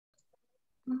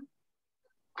This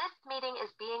meeting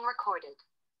is being recorded.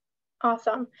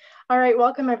 Awesome. All right,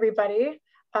 welcome everybody.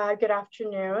 Good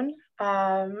afternoon.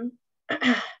 And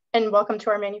welcome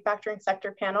to our manufacturing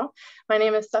sector panel. My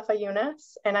name is Safa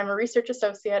Yunus, and I'm a research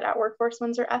associate at Workforce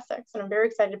WindsorEssex, and I'm very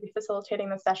excited to be facilitating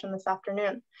this session this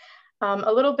afternoon.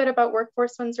 A little bit about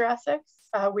Workforce WindsorEssex.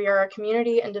 We are a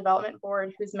community and development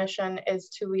board whose mission is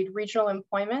to lead regional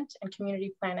employment and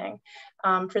community planning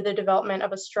for the development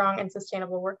of a strong and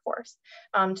sustainable workforce.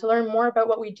 To learn more about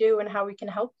what we do and how we can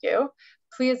help you,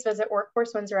 please visit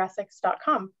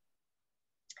workforcewindsoressex.com.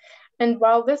 And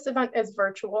while this event is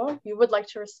virtual, we would like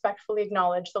to respectfully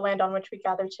acknowledge the land on which we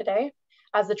gather today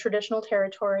as the traditional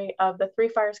territory of the Three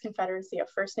Fires Confederacy of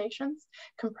First Nations,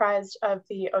 comprised of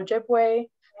the Ojibwe,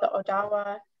 the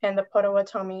Odawa, and the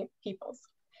Potawatomi peoples.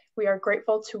 We are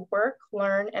grateful to work,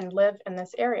 learn, and live in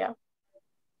this area.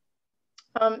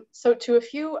 So to a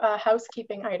few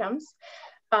housekeeping items.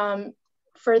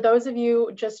 For those of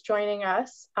you just joining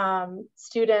us,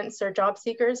 students or job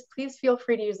seekers, please feel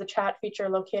free to use the chat feature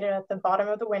located at the bottom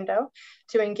of the window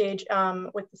to engage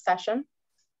with the session.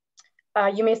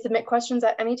 You may submit questions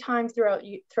at any time throughout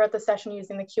the session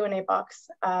using the Q&A box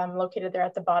located there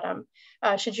at the bottom.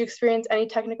 Should you experience any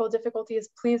technical difficulties,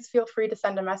 please feel free to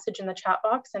send a message in the chat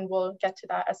box and we'll get to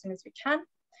that as soon as we can.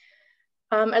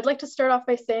 I'd like to start off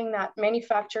by saying that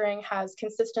manufacturing has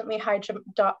consistently high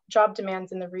job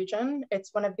demands in the region.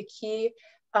 It's one of the key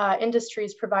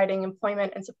industries providing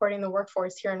employment and supporting the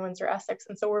workforce here in Windsor-Essex.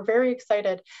 And so we're very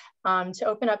excited to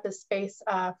open up this space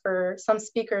for some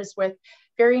speakers with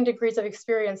varying degrees of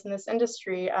experience in this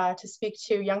industry to speak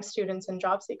to young students and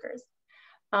job seekers.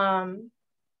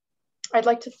 I'd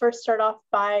like to first start off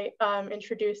by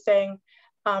introducing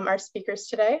our speakers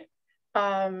today.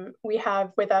 We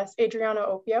have with us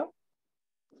Adriano Opio,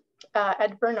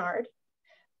 Ed Bernard,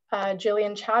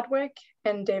 Jillian Chadwick,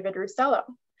 and David Russello.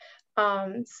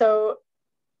 So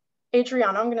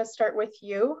Adriano, I'm going to start with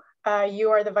you.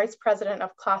 You are the Vice President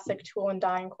of Classic Tool and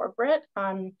Die Incorporate.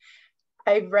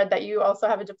 I've read that you also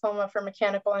have a diploma for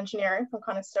mechanical engineering from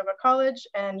Conestoga College,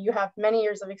 and you have many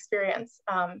years of experience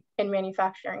in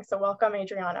manufacturing. So welcome,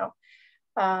 Adriano.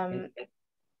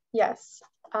 Yes.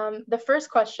 The first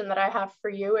question that I have for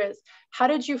you is, how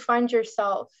did you find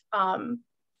yourself in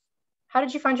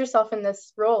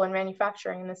this role in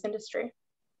manufacturing in this industry?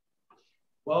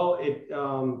 Well,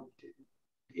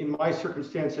 in my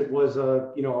circumstance, it was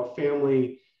a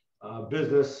family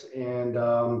business, and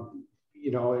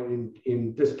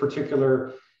in this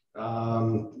particular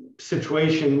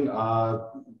situation,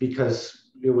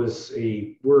 because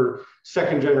we're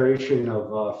second generation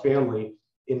of family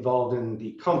involved in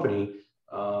the company.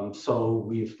 So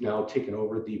we've now taken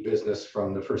over the business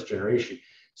from the first generation.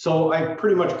 So I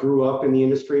pretty much grew up in the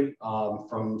industry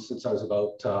since I was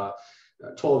about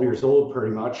 12 years old,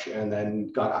 pretty much, and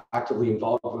then got actively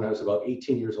involved when I was about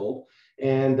 18 years old,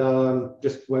 and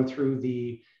just went through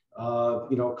the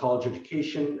college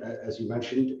education, as you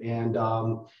mentioned, and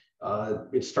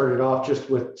it started off just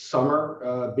with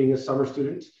being a summer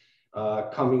student,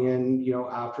 coming in,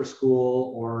 after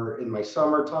school or in my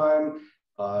summertime.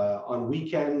 On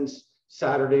weekends,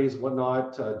 Saturdays,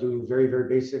 whatnot, doing very, very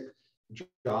basic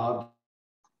jobs.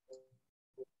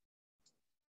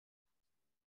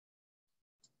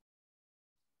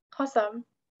 Awesome.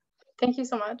 Thank you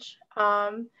so much.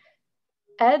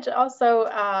 Ed also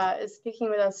is speaking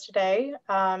with us today.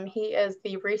 He is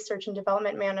the Research and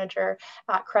Development Manager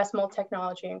at Crestmold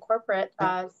Technology Incorporate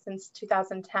since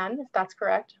 2010, if that's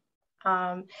correct.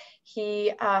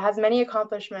 He has many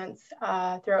accomplishments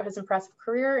throughout his impressive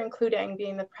career, including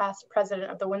being the past president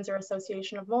of the Windsor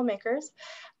Association of Mold Makers.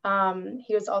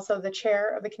 He was also the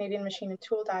chair of the Canadian Machine and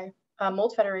Tool Die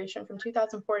Mold Federation from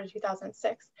 2004 to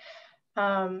 2006.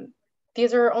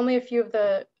 These are only a few of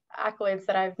the accolades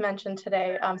that I've mentioned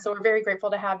today. So we're very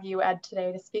grateful to have you, Ed,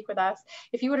 today to speak with us.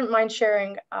 If you wouldn't mind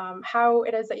sharing how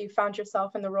it is that you found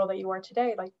yourself in the role that you are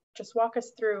today, like just walk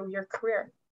us through your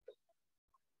career.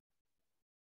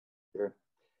 Sure.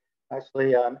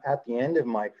 Actually, I'm at the end of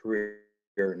my career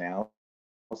now.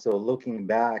 So looking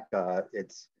back,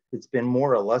 it's been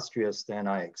more illustrious than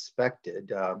I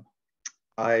expected.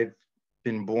 I've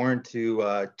been born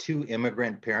to two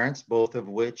immigrant parents, both of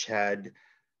which had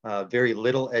very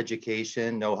little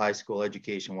education, no high school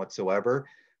education whatsoever.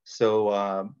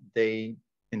 So they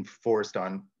enforced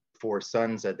on 4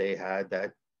 sons that they had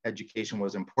that education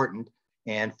was important,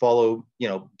 and follow,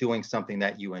 doing something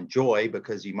that you enjoy,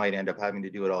 because you might end up having to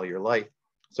do it all your life.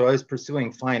 So I was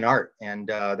pursuing fine art, and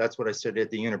that's what I studied at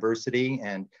the university.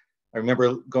 And I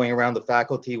remember going around the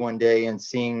faculty one day and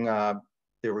seeing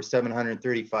there were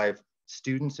 735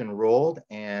 students enrolled,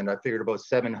 and I figured about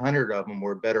 700 of them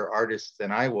were better artists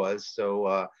than I was. So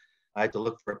I had to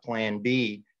look for a plan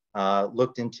B.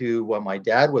 Looked into what my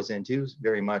dad was into,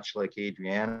 very much like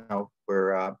Adriano,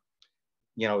 where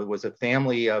you know, it was a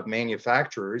family of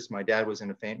manufacturers. My dad was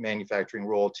in a manufacturing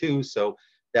role too, so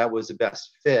that was the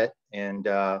best fit. And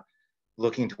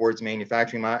looking towards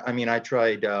manufacturing, I mean, I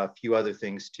tried a few other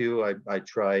things too. I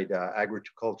tried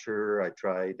agriculture. I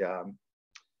tried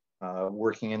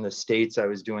working in the States. I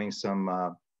was doing some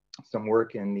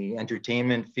work in the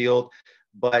entertainment field,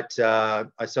 but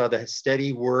I saw the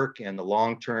steady work and the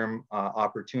long-term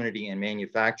opportunity in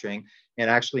manufacturing and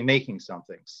actually making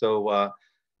something. So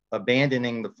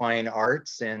abandoning the fine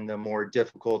arts in the more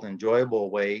difficult,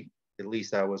 enjoyable way, at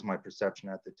least that was my perception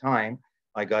at the time,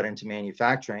 I got into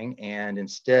manufacturing. And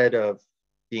instead of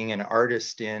being an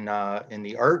artist in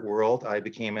the art world, I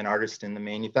became an artist in the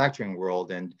manufacturing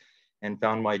world, and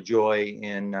found my joy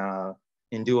in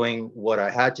doing what I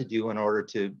had to do in order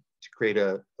to create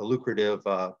a lucrative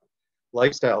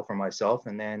lifestyle for myself,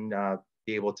 and then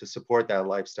be able to support that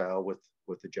lifestyle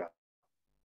with a job.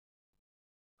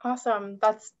 Awesome.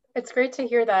 It's great to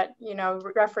hear that, you know,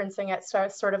 referencing it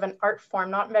as sort of an art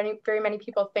form. Not very many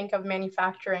people think of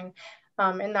manufacturing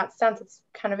in that sense. It's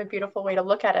kind of a beautiful way to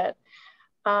look at it.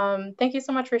 Thank you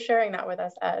so much for sharing that with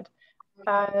us, Ed.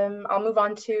 I'll move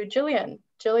on to Jillian.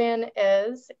 Jillian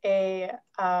is a,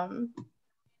 let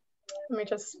me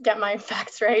just get my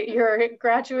facts right. You're a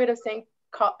graduate of St.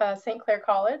 Clair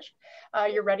College.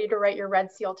 You're ready to write your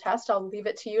Red Seal test. I'll leave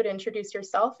it to you to introduce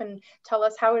yourself and tell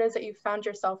us how it is that you found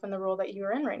yourself in the role that you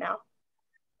are in right now.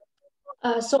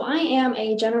 So I am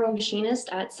a general machinist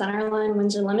at Centerline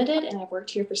Windsor Limited, and I've worked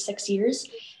here for 6 years.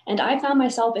 And I found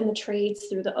myself in the trades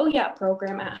through the OYAP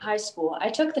program at high school. I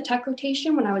took the tech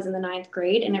rotation when I was in the 9th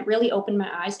grade, and it really opened my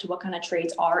eyes to what kind of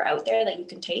trades are out there that you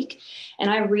can take. And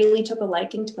I really took a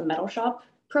liking to the metal shop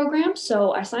program.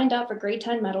 So I signed up for grade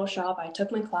 10 metal shop. I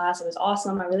took my class. It was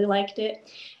awesome. I really liked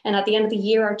it. And at the end of the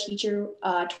year, our teacher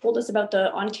told us about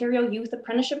the Ontario Youth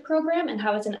Apprenticeship Program and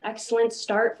how it's an excellent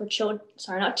start for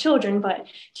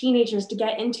teenagers to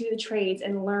get into the trades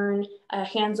and learn a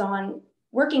hands-on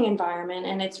working environment.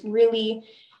 And it's really,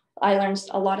 I learned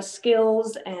a lot of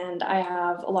skills, and I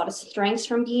have a lot of strengths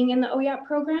from being in the OYAP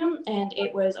program. And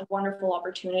it was a wonderful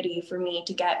opportunity for me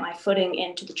to get my footing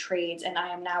into the trades. And I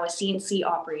am now a CNC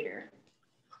operator.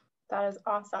 That is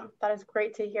awesome. That is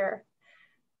great to hear.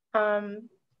 And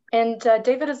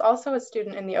David is also a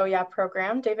student in the OYAP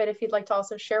program. David, if you'd like to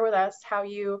also share with us how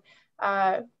you're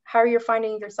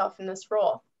finding yourself in this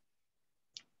role.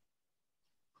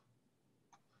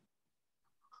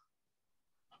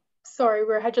 Sorry,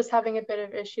 we're just having a bit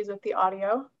of issues with the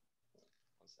audio. 1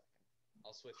 second.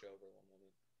 I'll switch over 1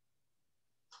 moment.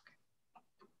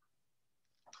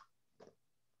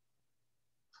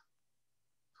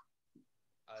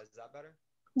 Is that better?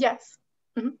 Yes.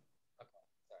 Mm-hmm. Okay,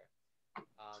 sorry.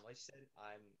 Like you said,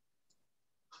 I'm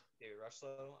David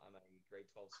Rushlow. I'm a grade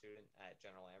 12 student at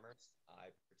General Amherst.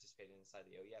 I participated inside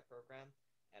the OYAP program,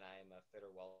 and I am a fitter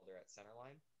welder at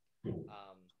Centerline.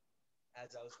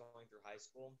 As I was going through high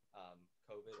school,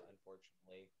 COVID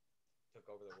unfortunately took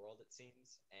over the world, it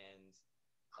seems, and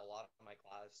a lot of my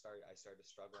I started to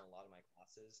struggle in a lot of my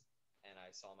classes, and I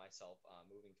saw myself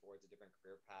moving towards a different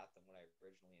career path than what I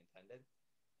originally intended.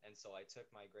 And so I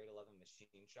took my grade 11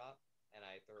 machine shop, and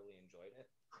I thoroughly enjoyed it.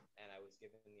 And I was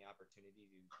given the opportunity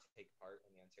to take part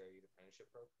in the Ontario Youth Apprenticeship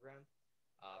Program.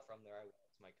 From there, I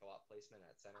went to my co-op placement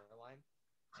at Centerline,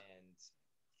 and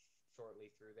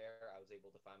shortly through there, I was able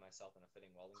to find myself in a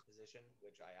fitting welding position,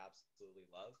 which I absolutely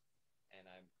love, and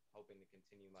I'm hoping to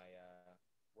continue my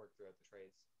work throughout the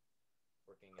trades.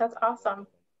 That's awesome.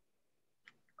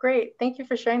 Great, thank you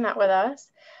for sharing that with us.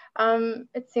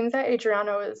 It seems that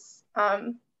Adriano is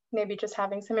maybe just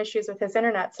having some issues with his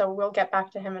internet, so we'll get back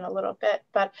to him in a little bit.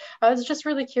 But I was just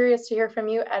really curious to hear from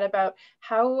you, Ed, about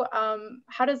how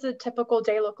does a typical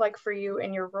day look like for you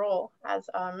in your role as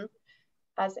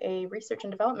a research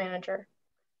and development manager?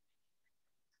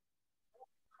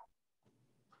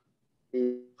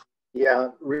 Yeah,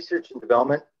 research and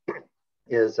development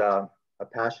is a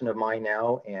passion of mine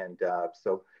now. And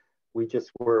so we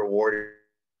just were awarded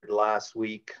last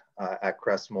week at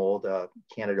Crestmold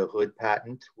Canada Hood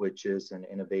patent, which is an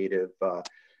innovative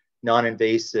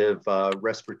non-invasive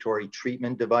respiratory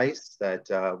treatment device that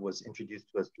was introduced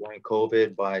to us during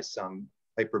COVID by some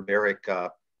hyperbaric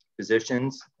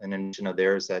physicians, an invention of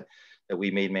theirs that we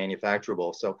made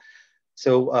manufacturable.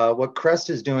 So what Crest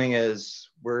is doing is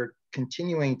we're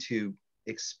continuing to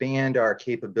expand our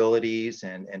capabilities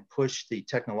and push the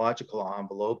technological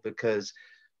envelope, because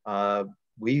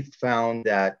we've found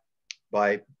that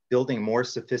by building more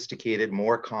sophisticated,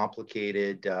 more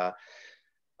complicated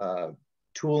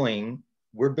tooling.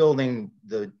 We're building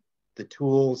the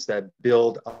tools that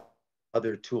build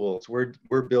other tools.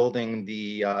 We're building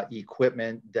the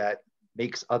equipment that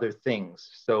makes other things.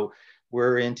 So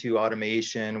we're into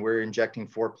automation. We're injecting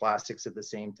 4 plastics at the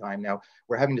same time. Now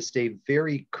we're having to stay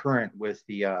very current with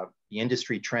the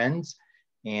industry trends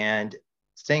and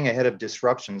staying ahead of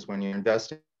disruptions. When you're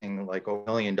investing like $1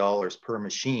 million per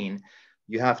machine,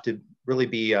 you have to really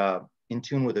be in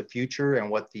tune with the future and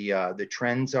what the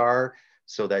trends are,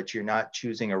 so that you're not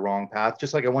choosing a wrong path.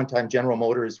 Just like at one time, General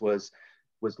Motors was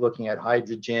looking at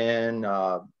hydrogen,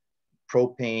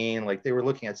 propane, like they were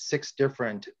looking at 6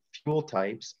 different fuel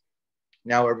types.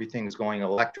 Now everything's going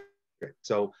electric.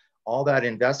 So all that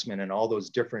investment and all those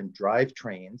different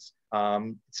drivetrains,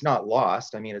 it's not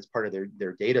lost. I mean, it's part of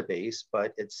their database,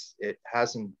 but it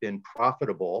hasn't been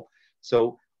profitable.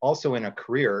 So also in a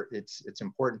career, it's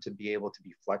important to be able to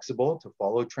be flexible, to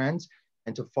follow trends,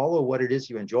 and to follow what it is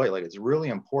you enjoy. Like, it's really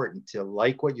important to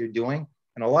like what you're doing.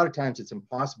 And a lot of times it's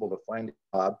impossible to find a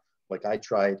job. Like I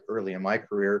tried early in my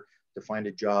career to find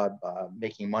a job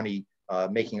making money,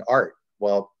 making art.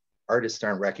 Well, artists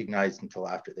aren't recognized until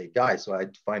after they die. So I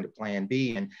had to find a plan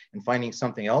B, and finding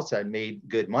something else that made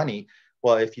good money.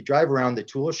 Well, if you drive around the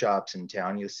tool shops in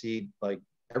town, you'll see like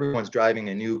everyone's driving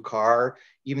a new car.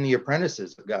 Even the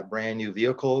apprentices have got brand new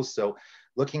vehicles. So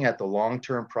looking at the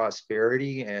long-term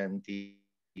prosperity and the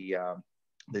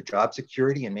job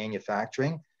security in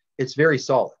manufacturing, it's very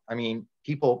solid. I mean,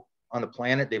 people on the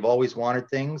planet, they've always wanted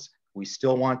things. We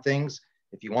still want things.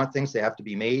 If you want things, they have to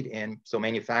be made. And so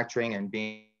manufacturing and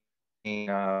being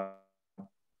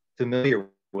familiar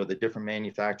with the different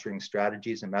manufacturing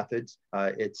strategies and methods,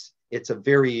 it's a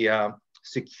very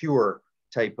secure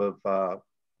type of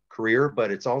career,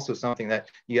 but it's also something that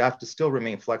you have to still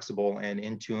remain flexible and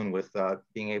in tune with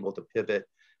being able to pivot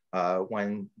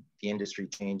when the industry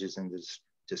changes and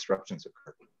disruptions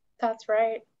occur. That's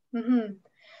right. Mm-hmm.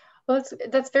 Well,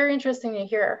 that's very interesting to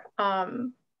hear. I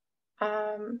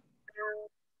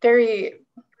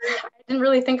didn't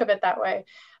really think of it that way.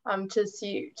 To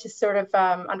sort of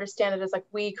understand it as like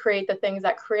we create the things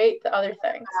that create the other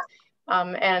things.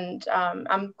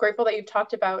 I'm grateful that you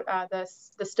talked about the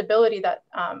stability that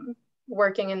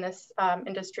working in this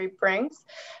industry brings.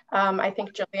 I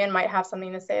think Jillian might have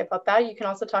something to say about that. You can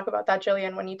also talk about that,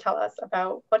 Jillian, when you tell us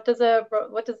about what does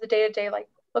the day-to-day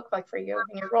look like for you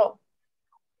in your role.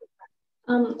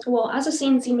 Well, as a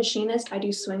CNC machinist, I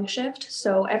do swing shift.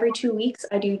 So every 2 weeks,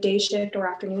 I do day shift or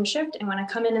afternoon shift. And when I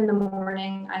come in the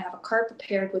morning, I have a cart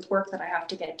prepared with work that I have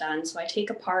to get done. So I take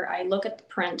apart, I look at the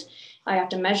print, I have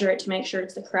to measure it to make sure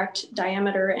it's the correct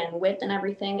diameter and width and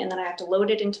everything. And then I have to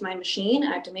load it into my machine.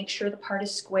 I have to make sure the part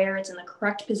is square, it's in the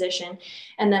correct position.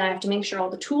 And then I have to make sure all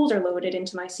the tools are loaded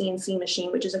into my CNC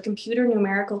machine, which is a computer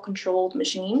numerical controlled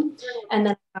machine. And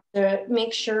then I have to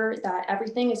make sure that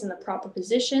everything is in the proper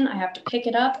position. I have to pick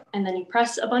it up, and then you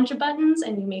press a bunch of buttons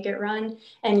and you make it run,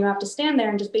 and you have to stand there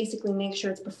and just basically make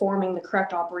sure it's performing the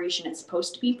correct operation it's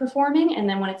supposed to be performing. And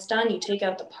then when it's done, you take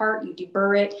out the part, you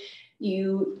deburr it.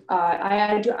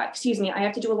 I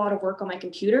have to do a lot of work on my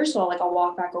computer. So I'll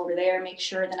walk back over there, make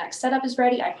sure the next setup is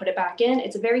ready. I put it back in.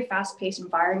 It's a very fast-paced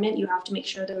environment. You have to make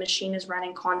sure the machine is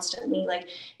running constantly. Like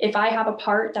if I have a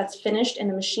part that's finished in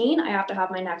the machine, I have to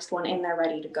have my next one in there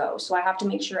ready to go. So I have to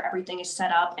make sure everything is set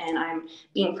up and I'm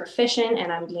being proficient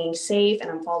and I'm being safe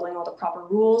and I'm following all the proper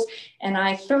rules. And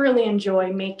I thoroughly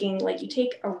enjoy making, like, you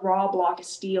take a raw block of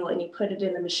steel and you put it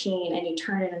in the machine and you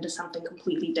turn it into something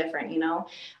completely different, you know?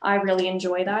 I really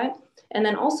enjoy that. And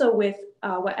then also with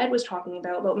what Ed was talking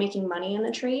about making money in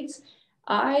the trades,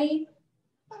 I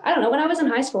don't know, when I was in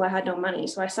high school, I had no money.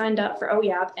 So I signed up for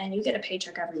OYAP, and you get a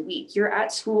paycheck every week. You're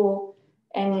at school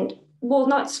and, well,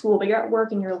 not school, but you're at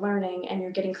work and you're learning and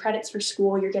you're getting credits for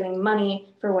school. You're getting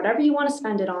money for whatever you want to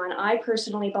spend it on. I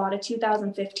personally bought a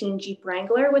 2015 Jeep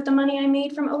Wrangler with the money I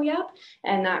made from OYAP,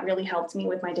 and that really helped me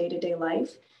with my day-to-day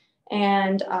life.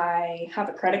 And I have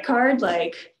a credit card,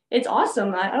 like, it's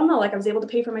awesome. I don't know, like I was able to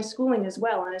pay for my schooling as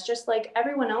well. And it's just like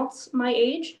everyone else my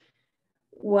age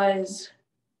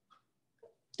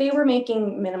they were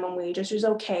making minimum wage, which was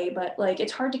okay, but like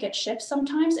it's hard to get shifts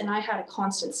sometimes. And I had a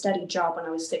constant steady job when I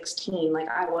was 16. Like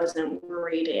I wasn't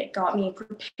worried. It got me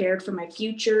prepared for my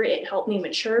future. It helped me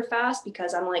mature fast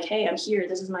because I'm like, hey, I'm here.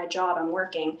 This is my job. I'm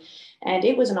working. And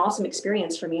it was an awesome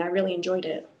experience for me. I really enjoyed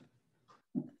it.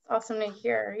 Awesome to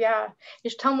hear. Yeah, you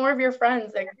should tell more of your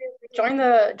friends. Like, join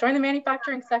the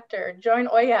manufacturing sector. Join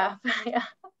OYAP. Yeah,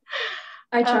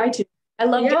 I try to. I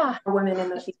love yeah, women in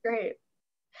the field. Great.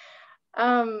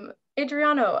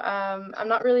 Adriano, I'm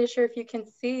not really sure if you can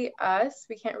see us.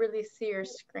 We can't really see your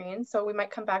screen, so we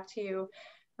might come back to you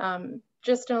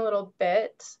just in a little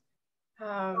bit.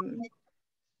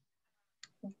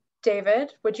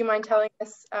 David, would you mind telling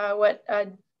us what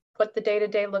the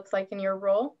day-to-day looks like in your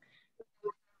role?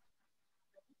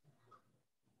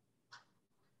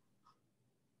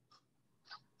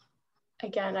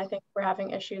 Again, I think we're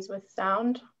having issues with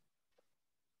sound.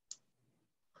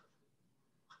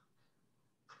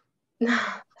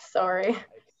 Sorry.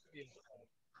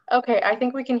 Okay, I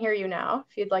think we can hear you now,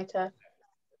 if you'd like to.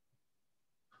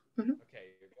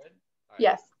 Okay, you're good? All right.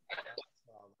 Yes.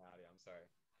 I'm sorry.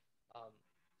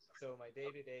 So my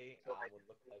day-to-day would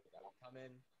look like I would come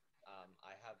in,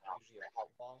 I have usually a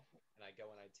football, and I go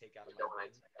and I take out of my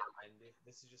bin, and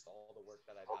this is just all the work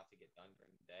that I'd have to get done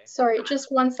during the day. Sorry,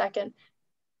 just 1 second.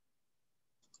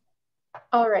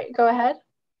 All right, go ahead.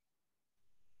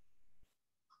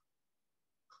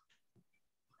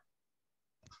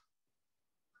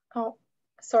 Oh,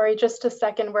 sorry, just a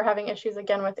second. We're having issues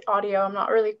again with the audio. I'm not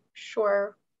really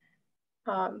sure.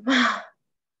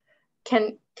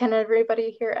 Can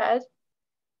everybody hear Ed?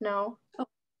 No. Oh.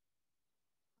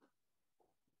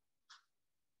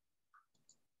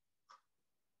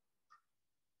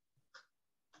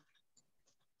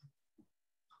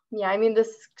 Yeah, I mean,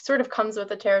 this sort of comes with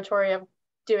the territory of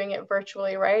doing it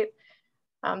virtually, right?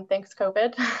 Thanks,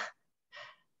 COVID.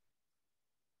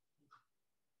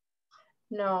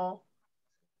 No.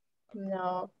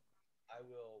 No. I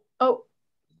will. Oh,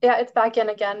 yeah, it's back in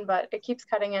again, but it keeps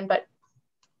cutting in, but.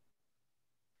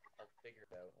 I'll figure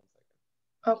it out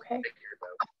 1 second. Okay.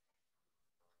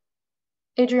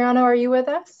 Adriano, are you with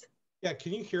us? Yeah,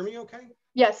 can you hear me okay?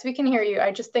 Yes, we can hear you.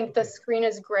 I just think the screen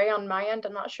is gray on my end.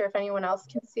 I'm not sure if anyone else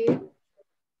can see.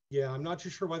 Yeah, I'm not too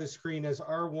sure why the screen is.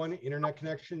 Our one internet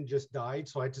connection just died,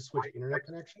 so I had to switch internet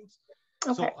connections.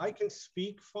 Okay. So I can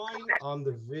speak fine.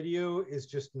 The video is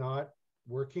just not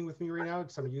working with me right now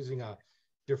because I'm using a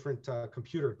different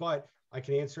computer, but I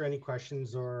can answer any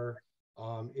questions, or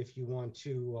if you want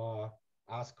to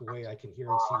ask away, I can hear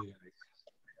and see you guys.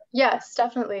 Yes,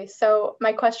 definitely. So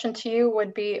my question to you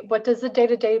would be, what does the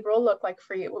day-to-day role look like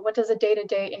for you? What does a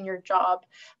day-to-day in your job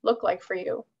look like for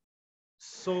you?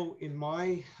 So in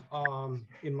my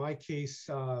case,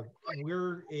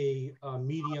 we're a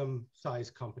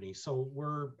medium-sized company. So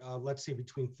we're, let's say,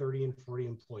 between 30 and 40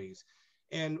 employees.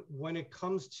 And when it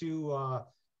comes to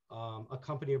a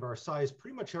company of our size,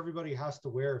 pretty much everybody has to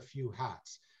wear a few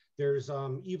hats. There's,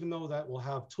 even though that we'll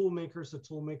have tool makers, the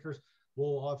tool makers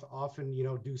will often,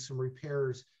 do some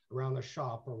repairs around the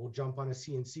shop, or we'll jump on a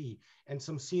CNC. And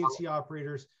some CNC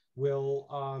operators will,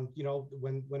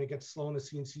 when it gets slow on the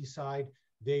CNC side,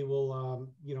 they will,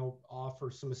 offer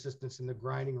some assistance in the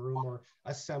grinding room or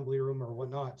assembly room or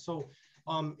whatnot. So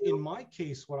in my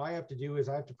case, what I have to do is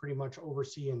I have to pretty much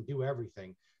oversee and do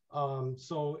everything.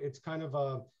 So it's kind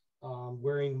of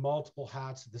wearing multiple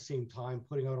hats at the same time,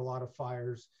 putting out a lot of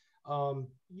fires,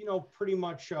 pretty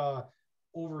much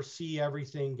oversee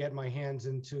everything, get my hands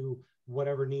into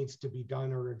whatever needs to be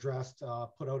done or addressed,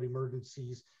 put out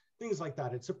emergencies, things like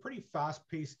that. It's a pretty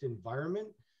fast-paced environment.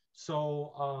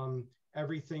 So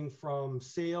everything from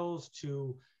sales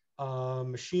to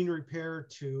machine repair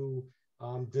to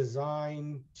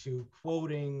design to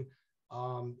quoting.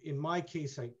 In my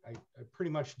case, I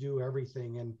pretty much do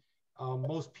everything. And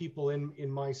most people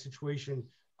in my situation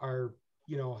are,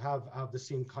 have the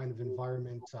same kind of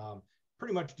environment,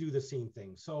 pretty much do the same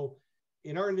thing. So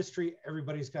in our industry,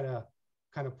 everybody's got to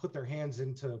kind of put their hands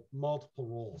into multiple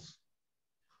roles.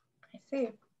 I see.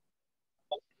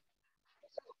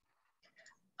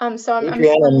 So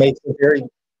Adriana makes a very,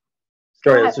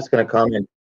 sorry, I was just going to comment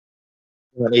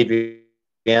on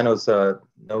Adriano's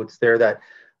notes there that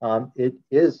it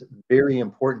is very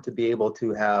important to be able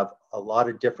to have a lot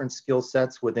of different skill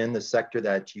sets within the sector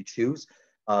that you choose.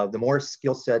 The more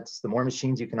skill sets, the more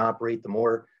machines you can operate, the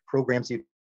more programs you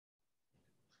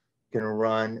can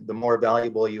run, the more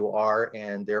valuable you are,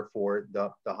 and therefore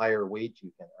the higher wage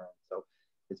you can earn. So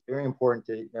it's very important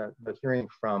to, hearing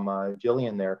from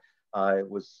Jillian there, it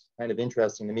was kind of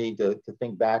interesting to me to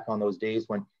think back on those days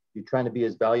when you're trying to be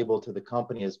as valuable to the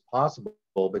company as possible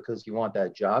because you want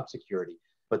that job security.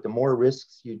 But the more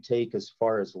risks you take as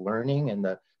far as learning, and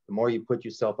the more you put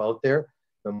yourself out there,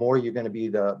 the more you're going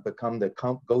to become the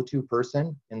go-to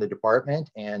person in the department,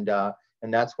 and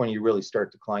that's when you really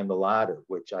start to climb the ladder,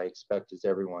 which I expect is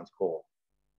everyone's goal.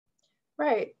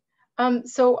 Right.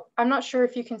 So I'm not sure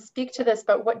if you can speak to this,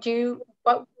 but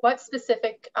what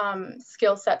specific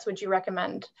skill sets would you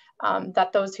recommend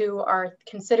that those who are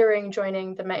considering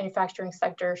joining the manufacturing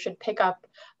sector should pick up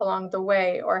along the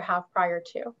way or have prior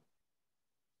to?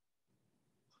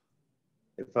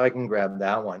 if I can grab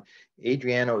that one.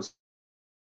 Adriano's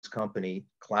company,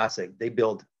 Classic, they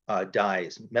build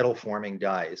dies, metal forming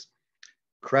dies.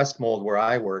 Crest Mold, where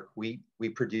I work, we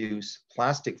produce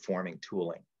plastic forming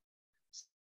tooling.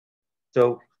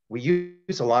 So we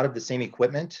use a lot of the same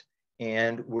equipment,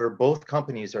 and where both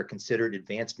companies are considered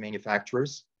advanced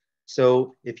manufacturers.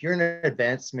 So if you're an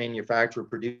advanced manufacturer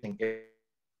producing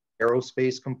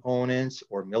aerospace components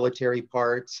or military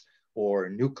parts or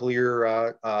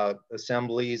nuclear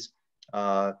assemblies,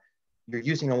 you're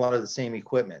using a lot of the same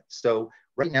equipment. So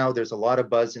right now there's a lot of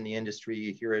buzz in the industry.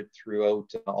 You hear it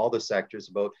throughout all the sectors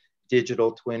about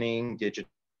digital twinning,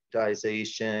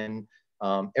 digitization.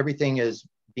 Everything is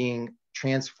being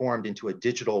transformed into a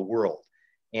digital world.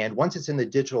 And once it's in the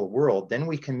digital world, then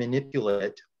we can manipulate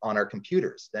it on our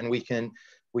computers. Then we can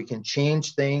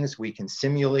change things, we can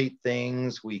simulate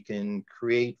things, we can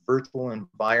create virtual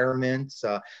environments.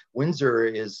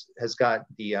 Windsor has got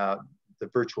the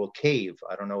virtual cave.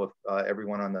 I don't know if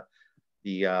everyone on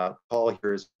the call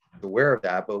here is aware of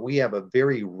that, but we have a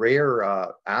very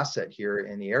rare asset here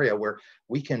in the area where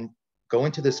we can go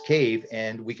into this cave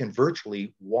and we can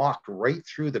virtually walk right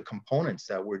through the components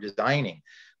that we're designing.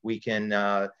 We can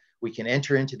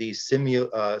enter into these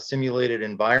simulated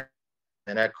environments.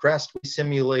 And at Crest, we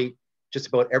simulate just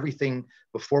about everything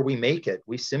before we make it.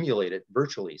 We simulate it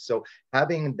virtually. So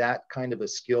having that kind of a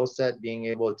skill set, being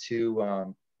able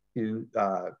to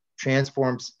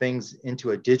transform things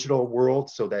into a digital world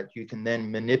so that you can then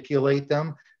manipulate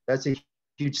them, that's a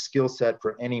huge skill set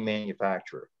for any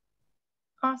manufacturer.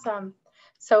 Awesome.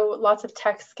 So lots of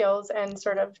tech skills and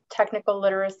sort of technical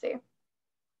literacy.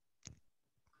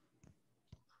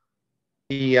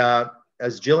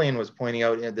 As Jillian was pointing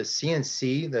out, the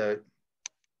CNC, the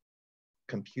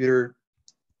computer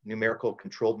numerical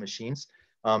controlled machines,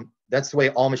 that's the way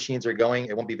all machines are going.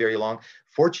 It won't be very long.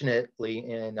 Fortunately,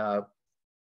 in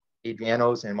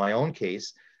Adriano's and my own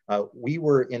case, we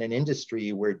were in an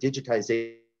industry where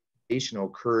digitization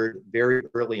occurred very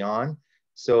early on.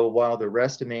 So while the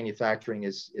rest of manufacturing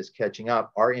is catching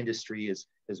up, our industry is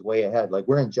way ahead. Like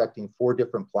we're injecting 4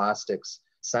 different plastics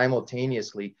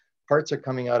simultaneously. Parts are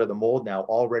coming out of the mold now,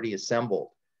 already assembled.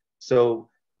 So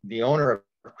the owner of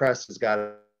Crest has got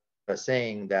a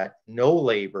saying that no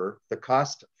labor, the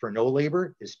cost for no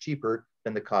labor is cheaper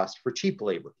than the cost for cheap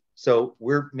labor. So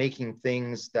we're making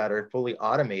things that are fully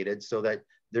automated so that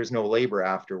there's no labor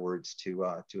afterwards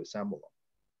to assemble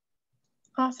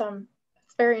them. Awesome.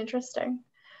 It's very interesting.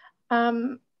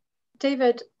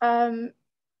 David,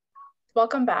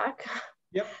 welcome back.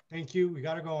 Yep, thank you. We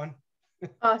got it going.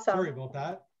 Awesome. Sorry about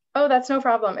that. Oh, that's no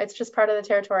problem. It's just part of the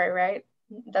territory, right?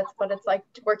 That's what it's like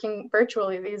working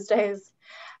virtually these days.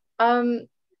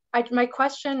 My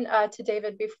question to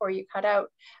David before you cut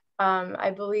out,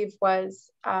 I believe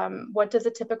was, what does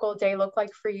a typical day look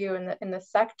like for you in the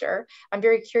sector? I'm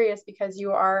very curious because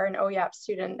you are an OYAP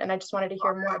student, and I just wanted to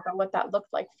hear more about what that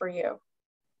looked like for you.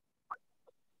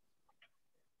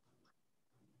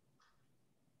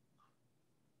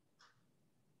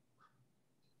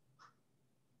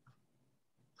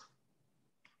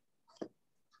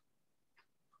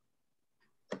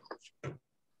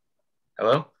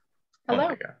 Hello? Hello. Oh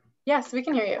my God. Yes, we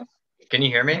can hear you. Can you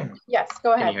hear me? Yes,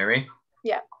 go ahead. Can you hear me?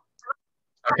 Yeah.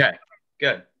 Okay,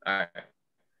 good. All right.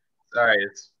 Sorry,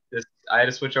 I had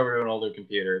to switch over to an older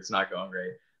computer. It's not going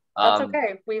great. That's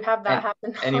okay. We have that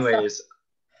happen. Anyways,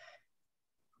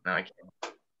 no, I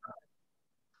can't.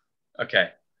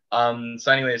 Okay.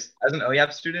 So anyways, as an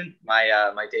OYAP student, my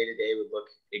day-to-day would look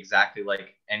exactly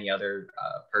like any other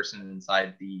person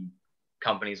inside the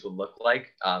companies would look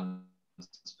like,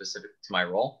 specific to my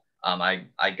role.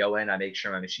 I go in, I make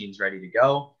sure my machine's ready to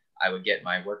go. I would get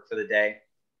my work for the day.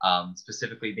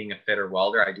 Specifically being a fitter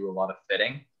welder, I do a lot of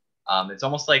fitting. It's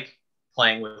almost like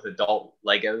playing with adult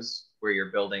Legos where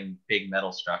you're building big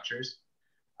metal structures.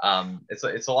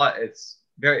 It's a lot. It's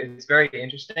very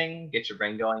interesting. Get your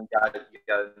brain going. You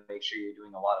gotta make sure you're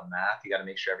doing a lot of math. You gotta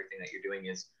make sure everything that you're doing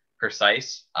is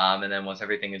precise. And then once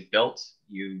everything is built,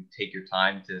 you take your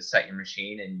time to set your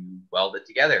machine and you weld it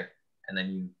together. And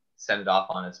then you send it off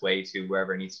on its way to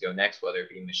wherever it needs to go next, whether it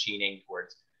be machining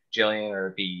towards Jillian or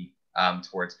it be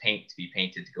towards paint to be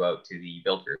painted to go out to the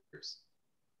build groups.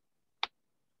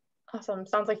 Awesome.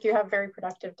 Sounds like you have very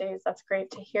productive days. That's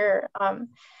great to hear.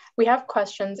 We have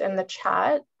questions in the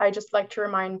chat. I just like to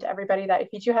remind everybody that if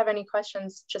you do have any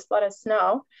questions, just let us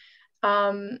know.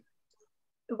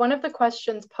 One of the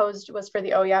questions posed was for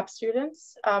the OYAP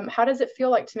students. How does it feel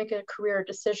like to make a career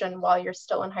decision while you're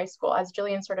still in high school? As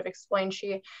Jillian sort of explained,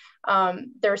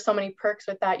 there are so many perks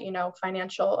with that, you know,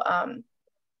 financial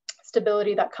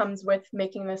stability that comes with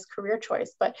making this career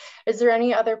choice. But is there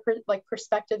any other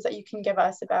perspectives that you can give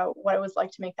us about what it was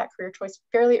like to make that career choice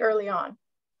fairly early on?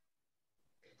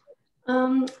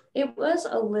 It was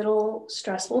a little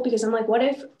stressful because I'm like, what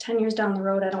if 10 years down the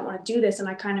road, I don't want to do this and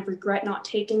I kind of regret not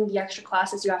taking the extra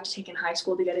classes you have to take in high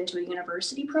school to get into a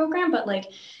university program. But like,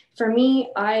 for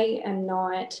me, I am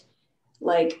not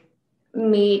like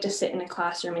made to sit in a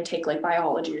classroom and take like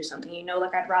biology or something, you know,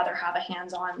 like I'd rather have a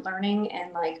hands-on learning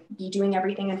and like be doing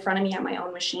everything in front of me at my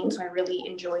own machine. So I really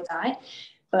enjoy that.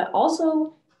 But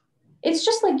also, it's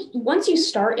just like once you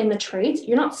start in the trades,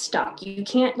 you're not stuck. You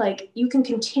can't like, you can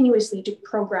continuously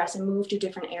progress and move to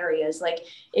different areas. Like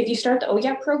if you start the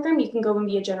OYAP program, you can go and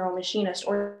be a general machinist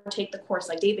or take the course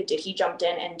like David did. He jumped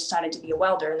in and decided to be a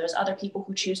welder. And there's other people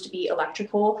who choose to be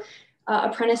electrical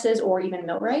apprentices or even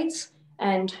millwrights.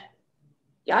 And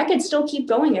yeah, I could still keep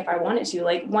going if I wanted to.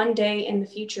 Like one day in the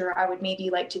future, I would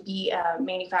maybe like to be a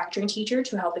manufacturing teacher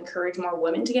to help encourage more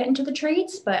women to get into the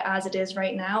trades. But as it is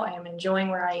right now, I am enjoying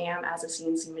where I am as a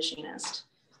CNC machinist.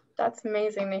 That's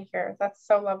amazing to hear. That's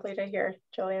so lovely to hear,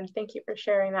 Jillian. Thank you for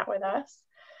sharing that with us.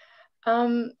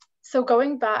 So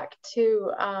going back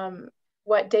to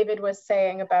what David was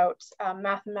saying about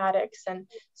mathematics and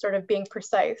sort of being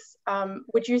precise,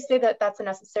 would you say that that's a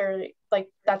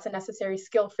necessary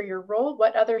skill for your role?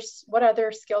 What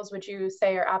other skills would you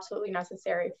say are absolutely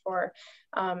necessary for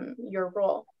your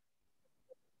role?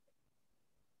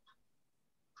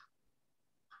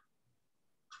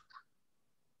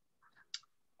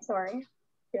 Sorry, I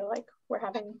feel like we're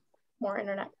having more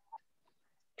internet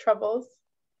troubles.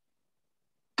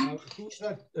 Who's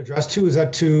that addressed to? Is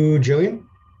that to Jillian?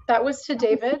 That was to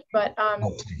David, but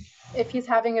if he's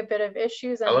having a bit of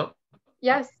issues. Hello?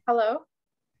 Yes, hello.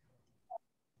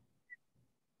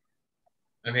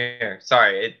 I'm here.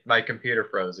 Sorry, my computer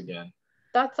froze again.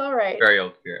 That's all right. Very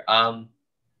old computer.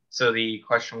 So the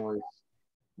question was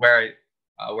where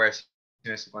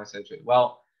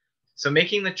well, so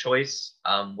making the choice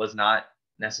was not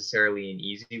necessarily an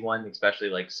easy one, especially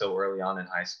like so early on in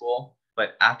high school.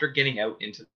 But after getting out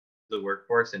into the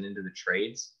workforce and into the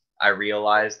trades, I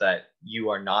realized that you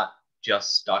are not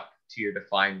just stuck to your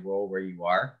defined role where you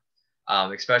are,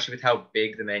 especially with how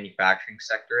big the manufacturing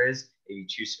sector is. If you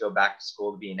choose to go back to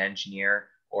school to be an engineer,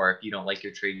 or if you don't like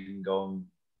your trade, you can go and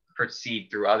proceed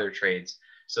through other trades.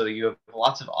 So you have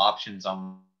lots of options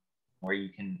on where you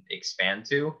can expand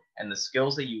to, and the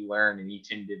skills that you learn in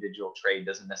each individual trade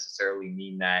doesn't necessarily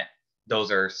mean that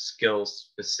those are skills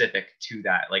specific to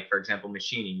that. Like for example,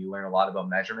 machining, you learn a lot about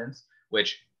measurements,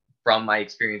 which from my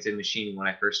experience in machining when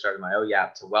I first started my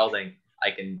OYAP to welding, I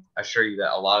can assure you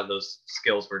that a lot of those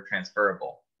skills were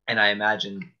transferable. And I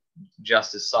imagine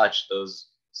just as such, those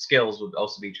skills would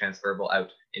also be transferable out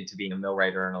into being a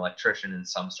millwright or an electrician in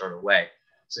some sort of way.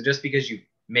 So just because you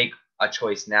make a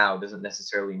choice now doesn't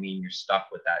necessarily mean you're stuck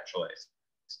with that choice.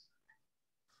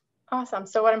 Awesome.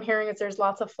 So what I'm hearing is there's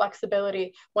lots of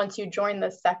flexibility once you join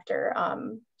this sector,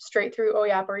 straight through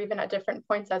OYAP or even at different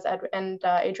points, as Ed and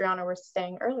Adriana were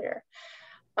saying earlier.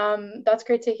 That's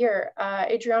great to hear.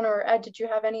 Adriana or Ed, did you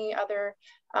have any other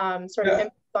sort of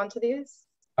inputs onto these?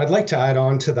 I'd like to add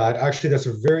on to that. Actually, that's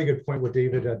a very good point what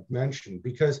David had mentioned,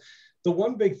 because the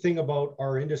one big thing about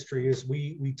our industry is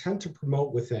we tend to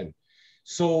promote within.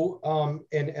 So,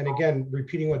 and again,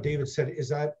 repeating what David said, is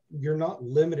that you're not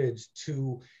limited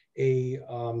to a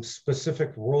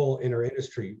specific role in our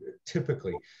industry,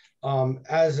 typically.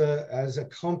 As a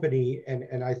company,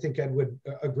 and I think Ed would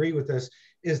agree with this,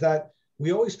 is that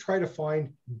we always try to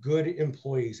find good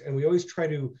employees, and we always try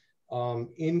to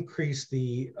increase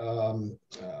the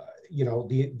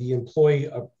the employee,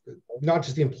 not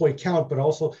just the employee count, but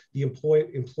also the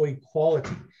employee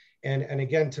quality. And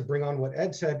again, to bring on what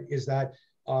Ed said, is that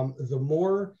the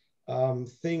more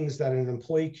things that an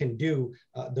employee can do,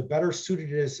 the better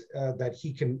suited it is that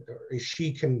he can or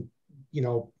she can,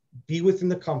 be within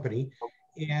the company,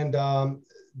 and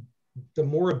the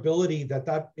more ability that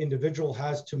that individual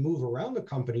has to move around the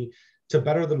company to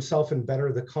better themselves and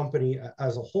better the company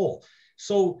as a whole.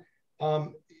 So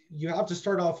you have to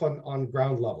start off on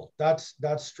ground level. That's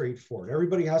straightforward.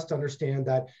 Everybody has to understand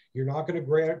that you're not going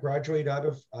to graduate out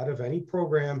of any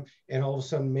program and all of a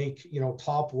sudden make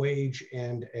top wage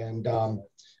and in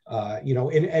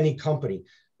any company.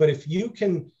 But if you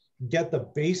can get the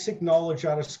basic knowledge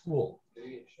out of school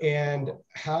and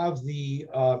have the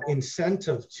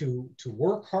incentive to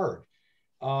work hard,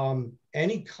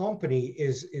 any company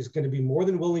is going to be more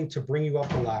than willing to bring you up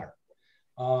the ladder.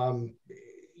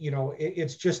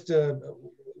 It's just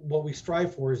what we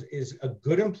strive for is a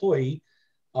good employee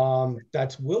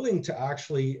that's willing to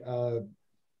actually,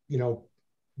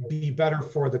 be better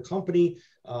for the company,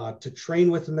 to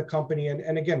train within the company.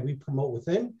 And again, we promote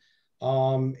within.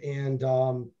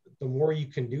 The more you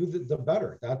can do, the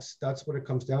better. That's what it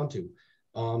comes down to.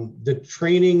 The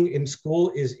training in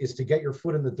school is to get your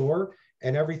foot in the door,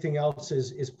 and everything else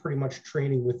is pretty much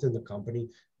training within the company.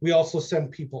 We also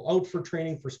send people out for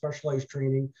training, for specialized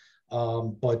training,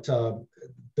 but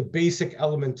the basic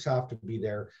elements have to be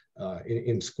there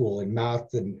in school, in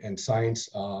math and science,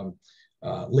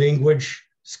 language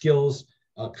skills,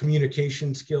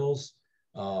 communication skills.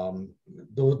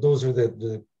 Those are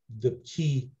the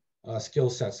key skill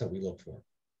sets that we look for.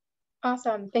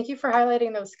 Awesome. Thank you for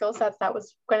highlighting those skill sets. That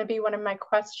was going to be one of my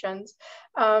questions.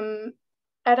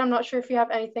 Ed, I'm not sure if you have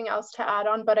anything else to add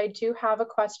on, but I do have a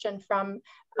question from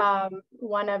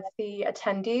one of the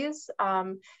attendees.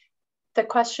 The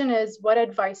question is, what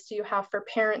advice do you have for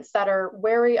parents that are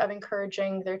wary of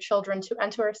encouraging their children to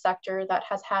enter a sector that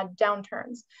has had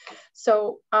downturns?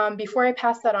 So before I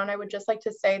pass that on, I would just like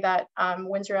to say that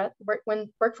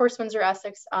Workforce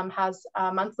WindsorEssex has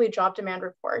monthly job demand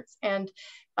reports, and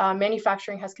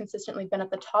manufacturing has consistently been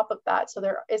at the top of that. So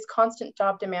there is constant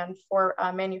job demand for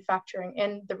manufacturing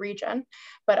in the region.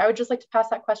 But I would just like to pass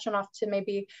that question off to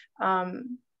maybe,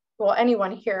 well,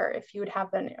 anyone here, if you would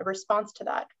have a response to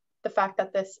that, the fact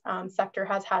that this sector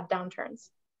has had downturns.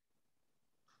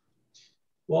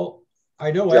 Well,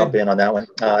 I know jump in on that one.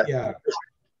 Yeah.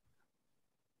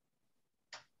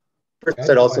 First,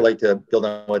 I'd also like to build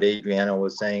on what Adriana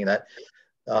was saying, that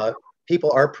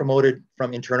people are promoted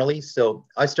from internally. So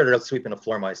I started out sweeping the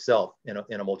floor myself in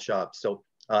a mold shop. So,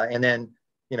 and then,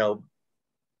 you know,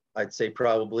 I'd say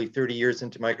probably 30 years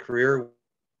into my career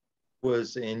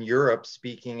was in Europe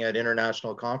speaking at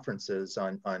international conferences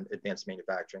on advanced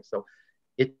manufacturing. So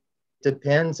it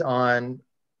depends on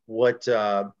what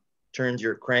turns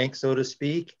your crank, so to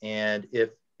speak. And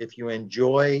if you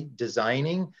enjoy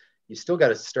designing, you still got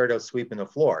to start out sweeping the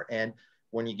floor. And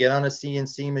when you get on a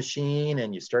CNC machine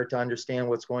and you start to understand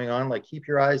what's going on, like, keep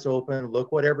your eyes open,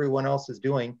 look what everyone else is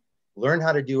doing, learn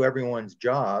how to do everyone's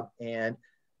job. And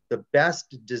the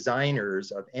best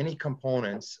designers of any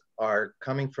components are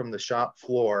coming from the shop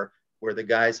floor where the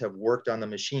guys have worked on the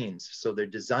machines. So they're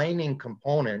designing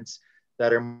components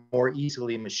that are more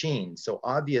easily machined. So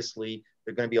obviously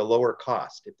they're going to be a lower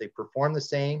cost. If they perform the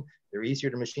same, they're easier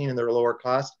to machine and they're a lower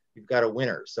cost, you've got a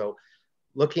winner. So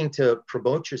looking to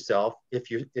promote yourself,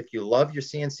 if you love your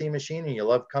CNC machine and you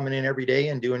love coming in every day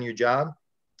and doing your job,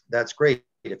 that's great.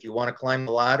 If you want to climb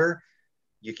the ladder,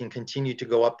 you can continue to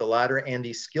go up the ladder. And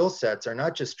these skill sets are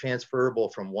not just transferable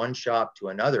from one shop to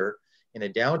another in a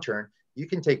downturn. You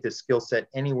can take this skill set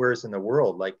anywhere in the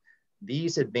world. Like,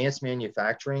 these advanced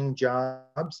manufacturing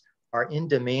jobs are in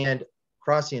demand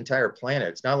across the entire planet.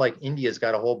 It's not like India's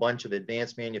got a whole bunch of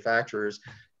advanced manufacturers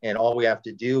and all we have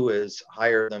to do is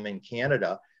hire them in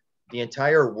Canada. The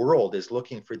entire world is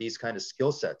looking for these kind of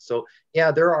skill sets. So yeah,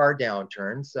 there are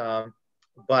downturns,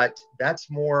 but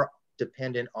that's more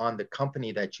dependent on the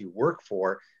company that you work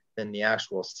for than the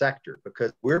actual sector,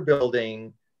 because we're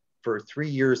building for 3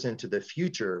 years into the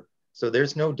future. So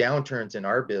there's no downturns in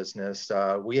our business.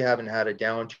 We haven't had a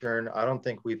downturn. I don't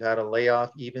think we've had a layoff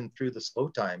even through the slow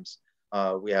times.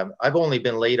 I've only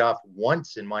been laid off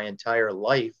once in my entire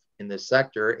life in this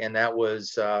sector, and that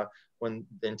was when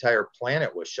the entire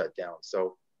planet was shut down.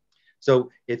 So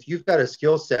if you've got a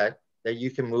skill set that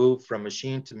you can move from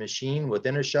machine to machine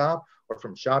within a shop, or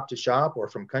from shop to shop, or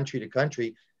from country to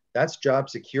country, that's job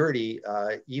security,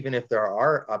 even if there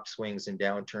are upswings and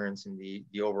downturns in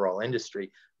the overall industry.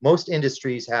 Most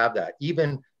industries have that.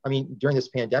 Even, I mean, during this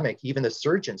pandemic, even the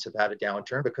surgeons have had a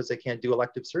downturn because they can't do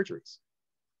elective surgeries.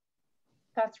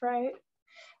 That's right.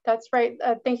 That's right.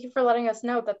 Thank you for letting us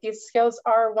know that these skills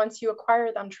are, once you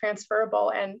acquire them,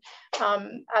 transferable. And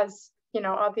as you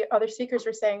know, all the other speakers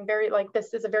were saying,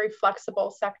 this is a very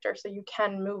flexible sector, so you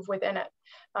can move within it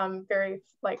very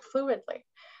fluidly.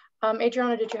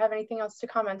 Adriana, did you have anything else to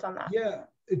comment on that? Yeah,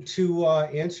 to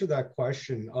answer that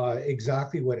question,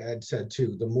 exactly what Ed said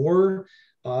too. The more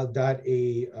that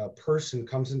a person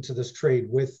comes into this trade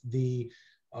with the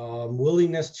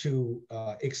willingness to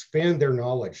expand their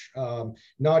knowledge,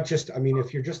 not just, I mean,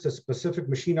 if you're just a specific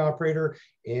machine operator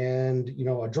and, you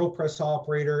know, a drill press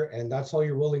operator, and that's all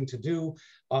you're willing to do,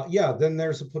 yeah, then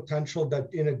there's a potential that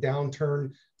in a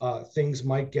downturn, things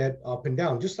might get up and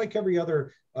down, just like every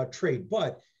other trade.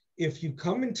 But if you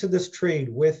come into this trade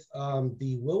with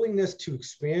the willingness to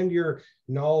expand your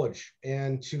knowledge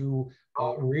and to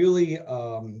really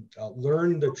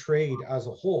learn the trade as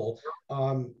a whole,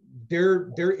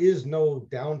 there is no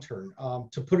downturn.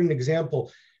 To put an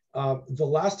example, the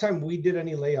last time we did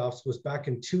any layoffs was back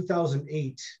in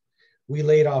 2008, we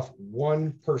laid off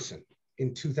one person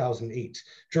in 2008.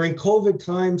 During COVID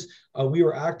times, we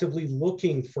were actively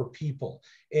looking for people.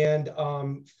 And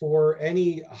for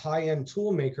any high-end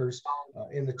tool makers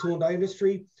in the tool and die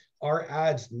industry, our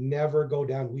ads never go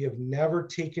down. We have never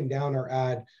taken down our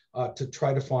ad to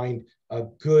try to find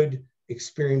good,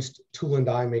 experienced tool and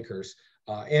die makers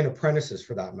and apprentices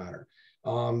for that matter.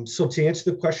 So to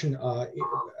answer the question,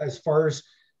 as far as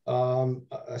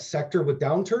a sector with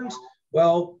downturns,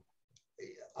 well,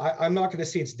 I'm not going to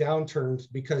say it's downturns,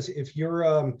 because if you're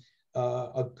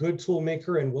a good tool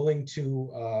maker and willing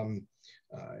to,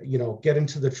 get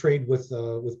into the trade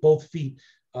with both feet,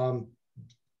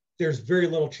 there's very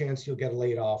little chance you'll get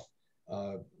laid off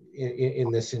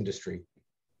in this industry.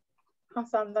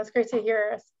 Awesome, that's great to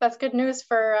hear. That's good news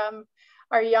for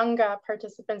our young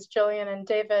participants, Jillian and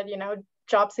David,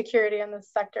 job security in this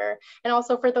sector. And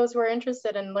also for those who are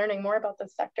interested in learning more about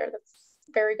this sector, that's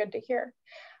very good to hear.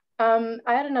 I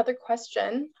had another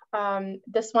question.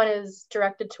 This one is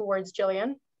directed towards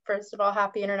Jillian. First of all,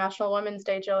 happy International Women's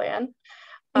Day, Jillian,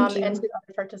 and to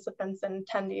other participants and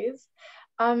attendees.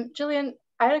 Jillian,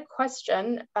 I had a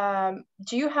question.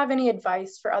 Do you have any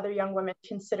advice for other young women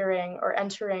considering or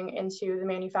entering into the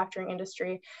manufacturing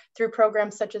industry through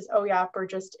programs such as OYAP or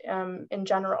just in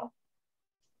general?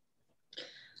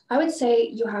 I would say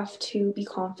you have to be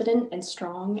confident and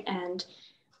strong and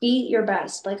be your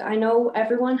best. Like, I know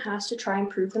everyone has to try and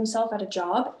prove themselves at a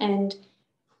job, and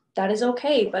that is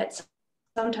okay, but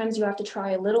sometimes you have to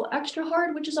try a little extra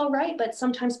hard, which is all right, but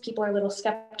sometimes people are a little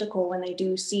skeptical when they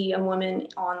do see a woman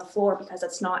on the floor, because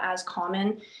it's not as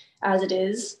common as it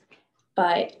is.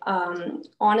 But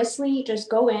honestly, just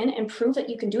go in and prove that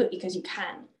you can do it, because you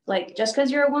can. Like, just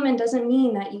because you're a woman doesn't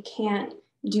mean that you can't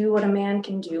do what a man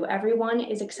can do. Everyone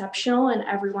is exceptional and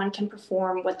everyone can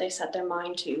perform what they set their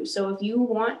mind to. So if you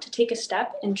want to take a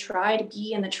step and try to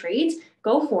be in the trades,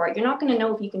 go for it. You're not going to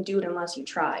know if you can do it unless you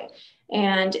try.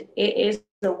 And it is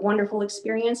a wonderful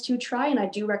experience to try. And I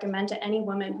do recommend to any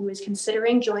woman who is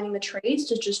considering joining the trades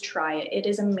to just try it. It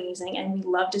is amazing. And we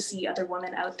love to see other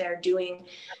women out there doing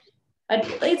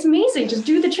it's amazing. Just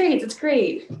do the trades. It's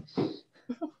great.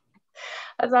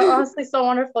 That's honestly so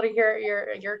wonderful to hear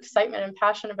your excitement and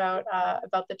passion about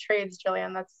the trades,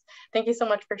 Jillian. Thank you so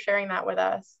much for sharing that with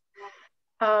us.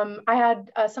 I had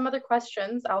some other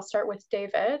questions. I'll start with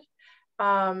David.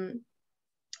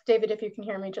 David, if you can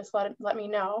hear me, just let me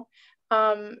know.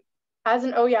 As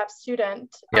an OYAP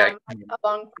student,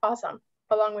 along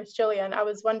with Jillian, I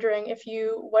was wondering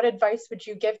what advice would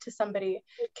you give to somebody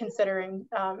considering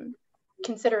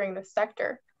this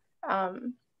sector?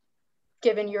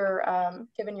 Given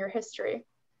your history?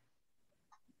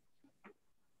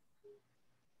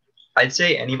 I'd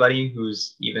say anybody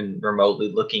who's even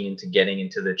remotely looking into getting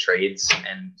into the trades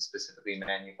and specifically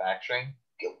manufacturing.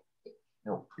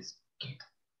 No, please.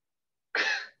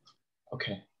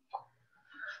 Okay.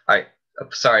 All right.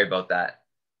 Sorry about that.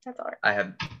 That's all right. I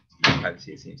have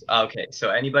privacy, it seems. Okay, so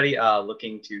anybody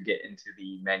looking to get into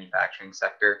the manufacturing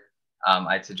sector,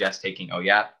 I'd suggest taking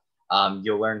OYAP.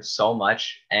 You'll learn so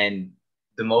much, and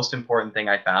the most important thing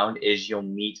I found is you'll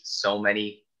meet so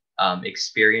many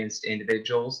experienced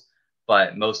individuals,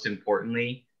 but most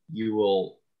importantly, you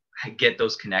will get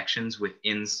those connections with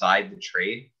inside the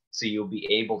trade. So you'll be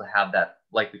able to have that,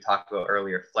 like we talked about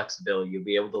earlier, flexibility. You'll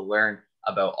be able to learn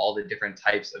about all the different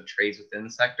types of trades within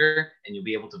the sector, and you'll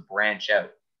be able to branch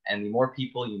out. And the more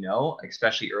people you know,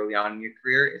 especially early on in your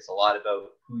career, it's a lot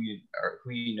about who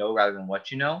you know rather than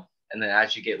what you know. And then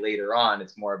as you get later on,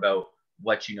 it's more about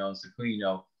what you know instead of who you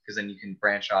know, because then you can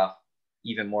branch off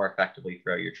even more effectively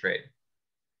throughout your trade.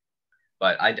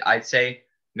 But I'd say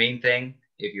main thing,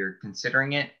 if you're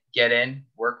considering it, get in,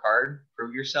 work hard,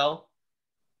 prove yourself,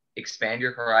 expand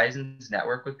your horizons,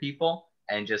 network with people,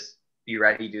 and just be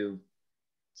ready to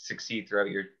succeed throughout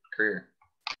your career.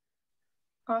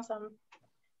 Awesome.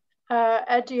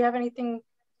 Ed, do you have anything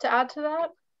to add to that?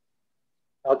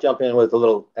 I'll jump in with a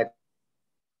little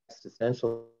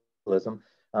existentialism.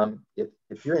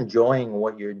 If you're enjoying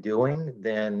what you're doing,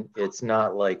 then it's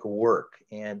not like work.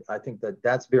 And I think that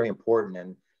that's very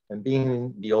important. And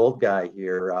being the old guy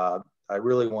here, I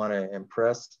really want to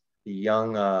impress the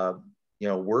young,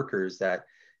 workers that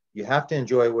you have to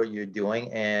enjoy what you're doing.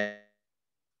 And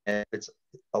it's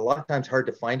a lot of times hard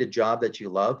to find a job that you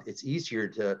love. It's easier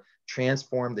to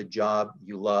transform the job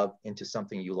you love into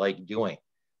something you like doing.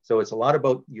 So it's a lot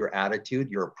about your attitude,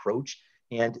 your approach.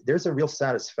 And there's a real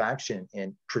satisfaction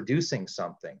in producing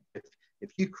something.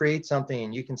 If you create something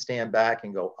and you can stand back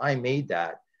and go, I made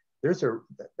that,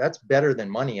 that's better than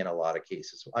money in a lot of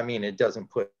cases. I mean, it doesn't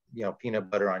put peanut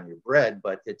butter on your bread,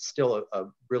 but it's still a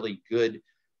really good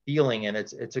feeling, and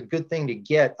it's a good thing to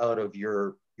get out of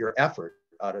your effort,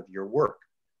 out of your work.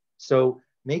 So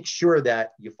make sure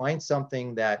that you find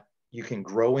something that you can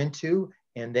grow into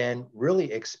and then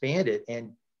really expand it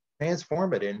and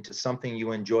transform it into something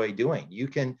you enjoy doing. You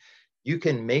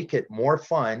can make it more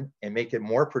fun and make it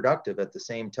more productive at the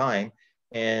same time,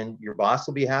 and your boss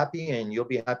will be happy and you'll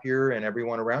be happier and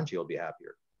everyone around you will be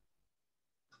happier.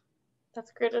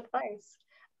 That's great advice.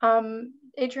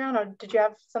 Adriano, did you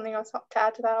have something else to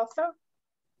add to that also?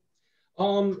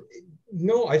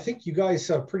 No, I think you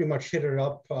guys pretty much hit it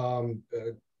up,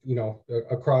 you know,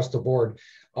 across the board.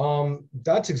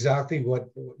 That's exactly what,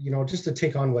 you know, just to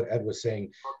take on what Ed was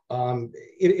saying.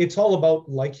 It's all about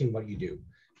liking what you do,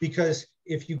 because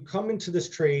if you come into this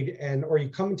trade or you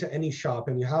come into any shop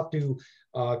and you have to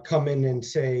come in and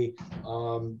say,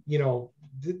 you know,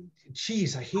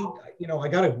 geez, I hate, you know, I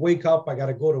got to wake up, I got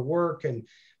to go to work, and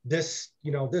this,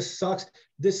 you know, this sucks.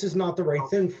 This is not the right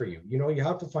thing for you. You know, you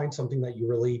have to find something that you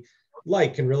really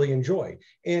like and really enjoy.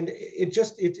 And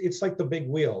it's like the big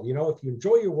wheel. You know, if you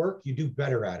enjoy your work, you do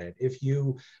better at it. If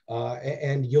you,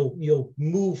 and you'll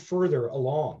move further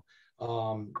along.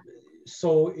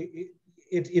 So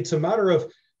it's a matter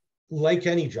of, like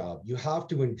any job, you have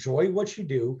to enjoy what you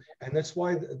do. And that's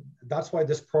why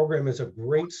this program is a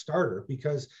great starter,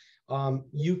 because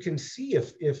you can see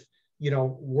if you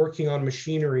know, working on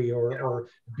machinery or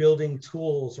building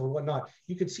tools or whatnot,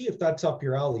 you can see if that's up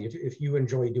your alley, if you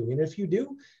enjoy doing it. If you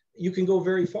do, you can go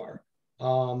very far.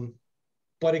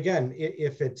 But again,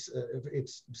 if it's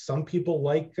some people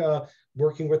like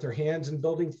working with their hands and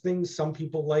building things. Some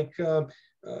people like,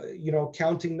 you know,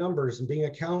 counting numbers and being an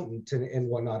accountant and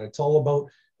whatnot. It's all about,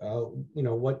 you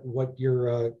know, what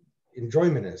your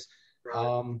enjoyment is.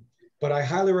 But I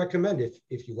highly recommend,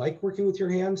 if you like working with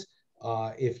your hands,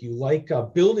 if you like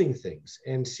building things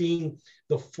and seeing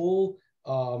the full,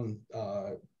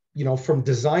 you know, from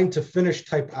design to finish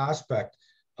type aspect,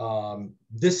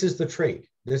 this is the trade.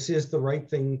 This is the right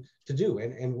thing to do.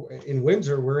 And in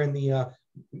Windsor, we're in the,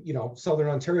 you know, Southern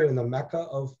Ontario, in the mecca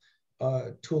of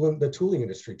the tooling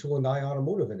industry, tool and die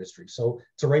automotive industry. So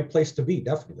it's a right place to be,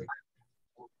 definitely.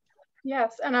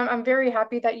 Yes, and I'm very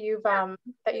happy that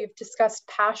you've discussed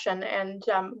passion and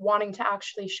wanting to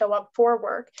actually show up for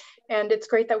work. And it's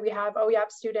great that we have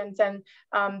OYAP students and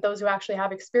those who actually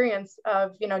have experience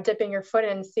of, you know, dipping your foot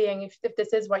in, seeing if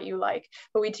this is what you like.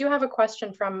 But we do have a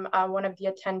question from one of the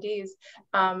attendees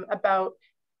about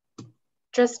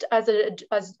just as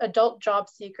adult job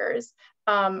seekers,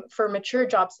 for mature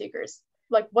job seekers.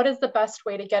 Like, what is the best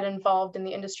way to get involved in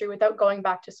the industry without going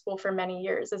back to school for many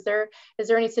years? Is there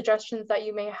any suggestions that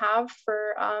you may have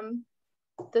for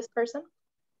this person?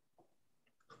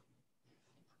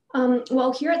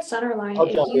 Well, here at Centerline, I'll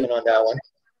jump in on that one.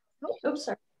 Oh,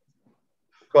 sorry.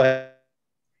 Go ahead.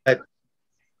 Go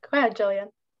ahead, Jillian.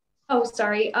 Oh,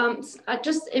 sorry.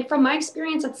 Just from my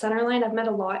experience at Centerline, I've met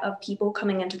a lot of people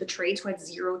coming into the trades who had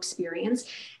zero experience.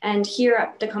 And here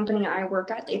at the company I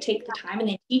work at, they take the time and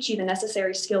they teach you the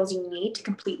necessary skills you need to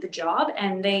complete the job.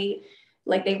 And they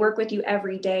work with you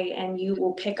every day, and you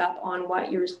will pick up on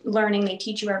what you're learning. They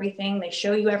teach you everything. They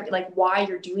show you why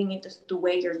you're doing it the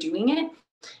way you're doing it.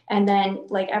 And then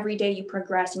every day you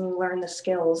progress and you learn the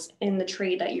skills in the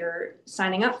trade that you're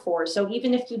signing up for. So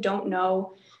even if you don't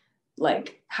know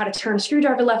how to turn a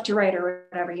screwdriver left to right or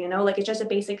whatever, you know, it's just a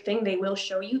basic thing. They will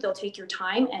show you, they'll take your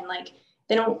time, and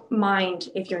they don't mind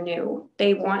if you're new.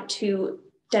 They want to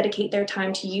dedicate their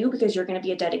time to you because you're going to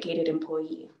be a dedicated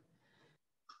employee.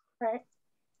 Right.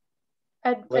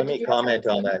 Let me comment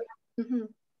on that. Mm-hmm.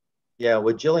 Yeah,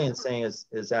 what Jillian's saying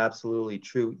is absolutely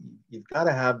true. You've got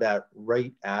to have that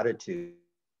right attitude.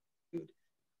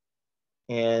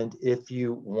 And if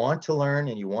you want to learn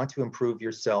and you want to improve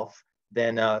yourself,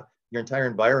 then your entire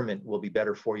environment will be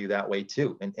better for you that way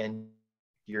too. And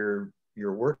your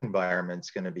work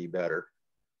environment's going to be better.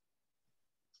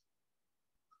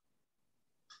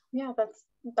 Yeah,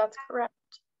 that's correct.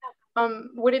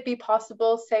 Would it be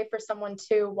possible, say, for someone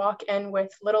to walk in with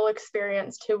little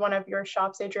experience to one of your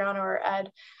shops, Adriana or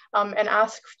Ed, and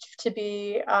ask to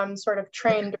be sort of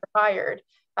trained or hired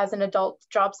as an adult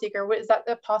job seeker? Is that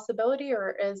a possibility,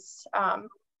 or is...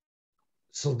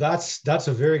 So that's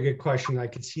a very good question. I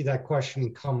could see that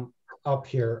question come up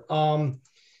here.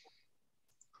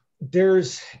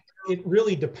 It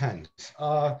really depends.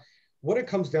 What it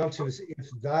comes down to is if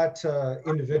that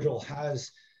individual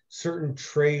has certain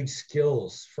trade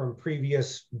skills from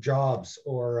previous jobs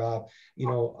or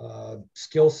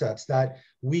skill sets that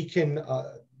we can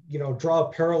draw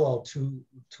a parallel to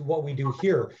what we do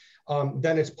here,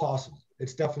 then it's possible.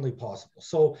 It's definitely possible.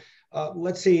 So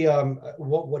let's see,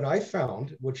 what I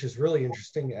found, which is really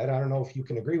interesting, Ed, I don't know if you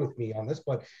can agree with me on this,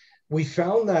 but we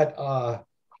found that,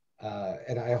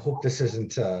 and I hope this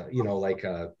isn't, you know, like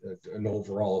an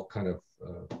overall kind of,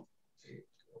 what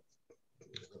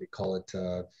do you call it,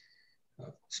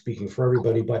 speaking for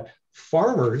everybody, but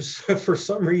farmers, for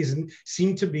some reason,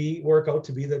 seem to work out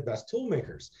to be the best tool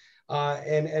makers.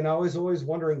 And I was always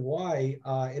wondering why,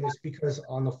 and it's because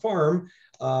on the farm,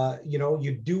 you know,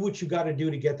 you do what you got to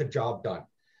do to get the job done.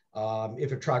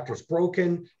 If a tractor's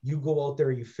broken, you go out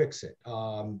there, you fix it.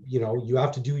 You know, you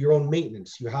have to do your own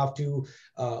maintenance. You have to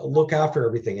look after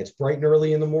everything. It's bright and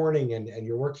early in the morning, and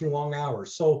you're working long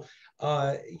hours. So,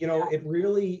 you know, it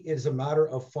really is a matter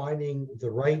of finding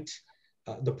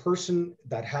the person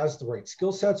that has the right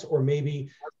skill sets, or maybe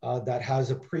that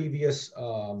has a previous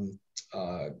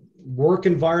work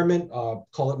environment,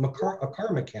 call it a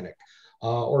car mechanic,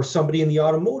 or somebody in the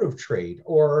automotive trade,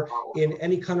 or in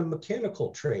any kind of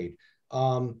mechanical trade,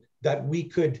 that we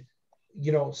could,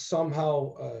 you know,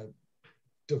 somehow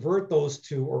divert those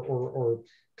to, or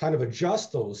kind of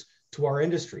adjust those to our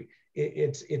industry.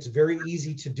 It's very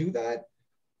easy to do that.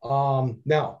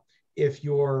 Now, if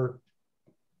you're,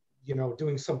 you know,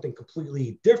 doing something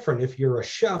completely different, if you're a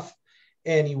chef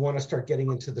and you want to start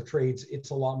getting into the trades,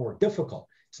 it's a lot more difficult.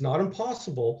 It's not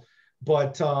impossible,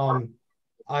 but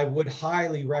I would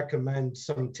highly recommend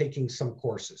taking some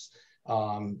courses,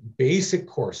 basic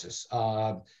courses,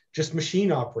 just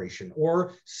machine operation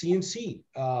or CNC.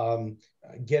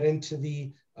 Get into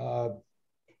the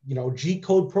you know, G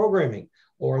code programming,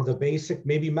 or the basic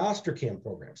maybe Mastercam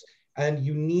programs, and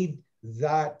you need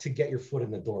that to get your foot in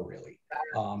the door, really.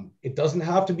 It doesn't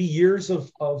have to be years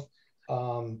of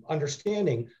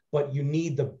understanding, but you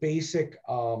need the basic,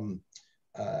 also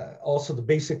the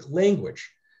basic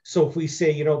language. So if we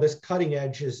say, you know, this cutting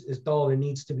edge is dull, it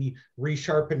needs to be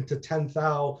resharpened to 10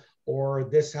 thou, or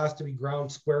this has to be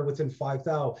ground square within 5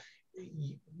 thou,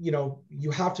 you know, you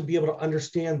have to be able to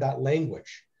understand that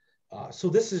language. So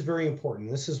this is very important.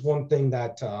 This is one thing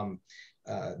that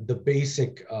the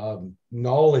basic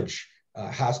knowledge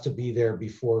has to be there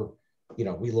before, you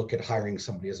know, we look at hiring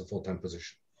somebody as a full-time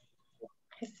position.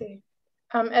 I see.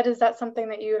 Ed, is that something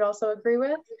that you would also agree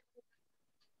with?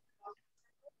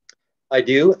 I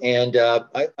do, and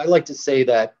I like to say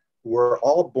that we're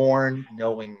all born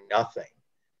knowing nothing.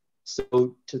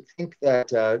 So to think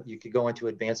that you could go into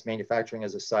advanced manufacturing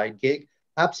as a side gig,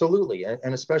 absolutely,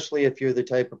 and especially if you're the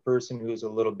type of person who's a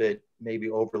little bit maybe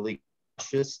overly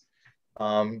cautious,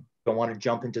 don't want to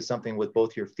jump into something with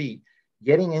both your feet.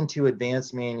 Getting into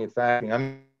advanced manufacturing,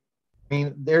 I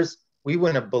mean, we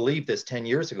wouldn't have believed this 10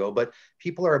 years ago, but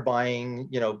people are buying,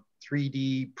 you know,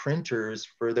 3D printers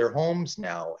for their homes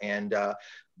now. And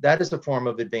that is a form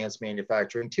of advanced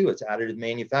manufacturing too. It's additive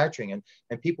manufacturing,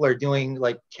 and people are doing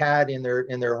like CAD in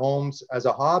their homes as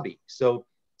a hobby. So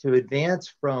to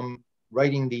advance from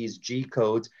writing these G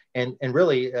codes, and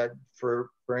really for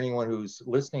anyone who's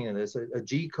listening to this, a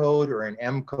G code or an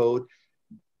M code,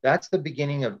 that's the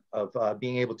beginning of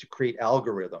being able to create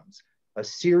algorithms. A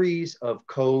series of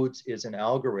codes is an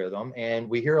algorithm, and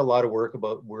we hear a lot of work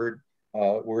about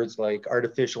words like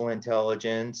artificial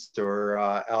intelligence or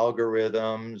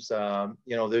algorithms.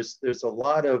 You know, there's a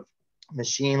lot of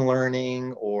machine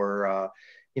learning, or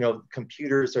you know,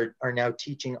 computers are now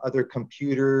teaching other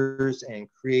computers and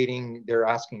they're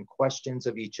asking questions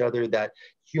of each other that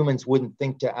humans wouldn't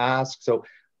think to ask. So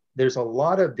there's a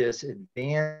lot of this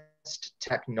advanced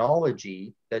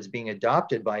technology that's being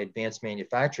adopted by advanced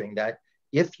manufacturing, that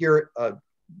if you're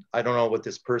I don't know what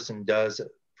this person does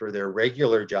for their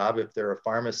regular job, if they're a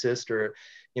pharmacist, or,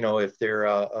 you know, if they're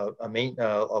a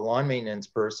lawn maintenance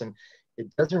person, it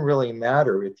doesn't really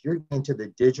matter. If you're into the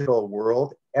digital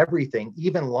world, everything,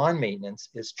 even lawn maintenance,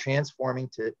 is transforming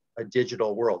to a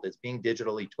digital world. It's being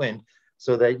digitally twinned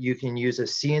so that you can use a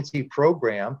CNC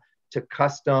program to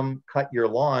custom cut your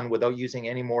lawn without using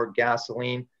any more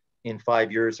gasoline. In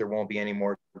 5 years, there won't be any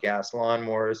more gas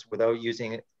lawnmowers, without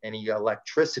using any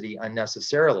electricity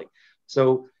unnecessarily.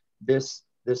 So this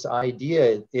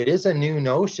idea, it is a new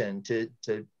notion to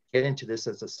get into this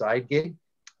as a side gig,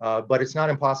 but it's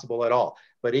not impossible at all.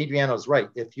 But Adriano's right.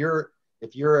 If you're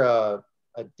a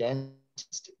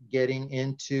dentist getting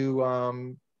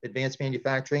into advanced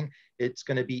manufacturing, it's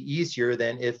going to be easier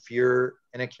than if you're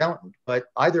an accountant. But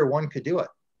either one could do it.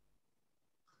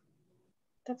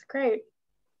 That's great.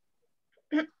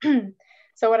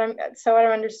 So what I'm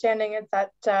understanding is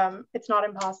that it's not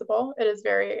impossible. It is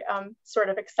very sort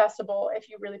of accessible if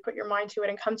you really put your mind to it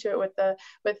and come to it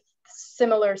with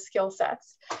similar skill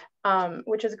sets,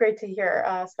 which is great to hear,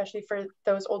 especially for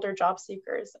those older job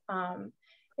seekers.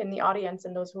 in the audience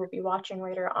and those who will be watching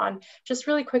later on. Just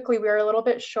really quickly, we are a little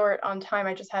bit short on time.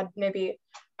 I just had maybe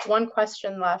one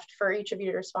question left for each of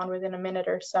you to respond within a minute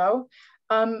or so.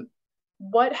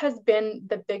 What has been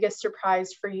the biggest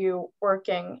surprise for you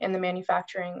working in the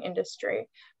manufacturing industry?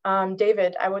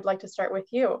 David, I would like to start with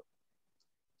you.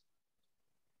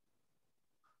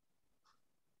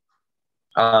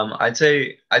 I'd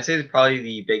say probably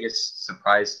the biggest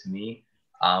surprise to me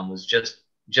was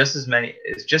just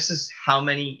as how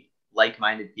many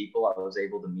like-minded people I was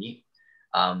able to meet,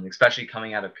 especially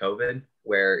coming out of COVID,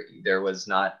 where there was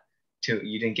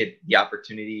you didn't get the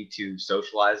opportunity to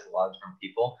socialize with a lot of different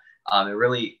people.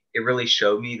 It really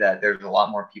showed me that there's a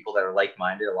lot more people that are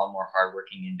like-minded, a lot more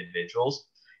hardworking individuals,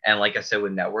 and like I said,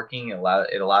 with networking,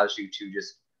 it allows you to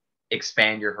just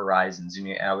expand your horizons,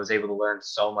 and I was able to learn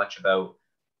so much about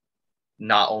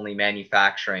not only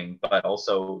manufacturing, but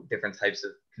also different types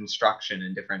of construction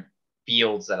and different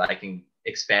fields that I can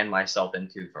expand myself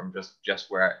into from just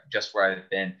where I've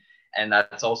been. And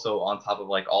that's also on top of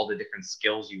like all the different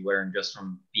skills you learn just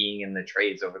from being in the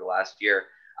trades over the last year.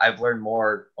 I've learned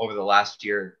more over the last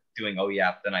year doing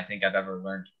OEAP than I think I've ever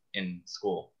learned in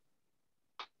school.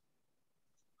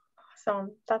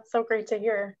 Awesome. That's so great to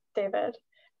hear, David.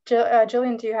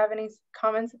 Jillian, do you have any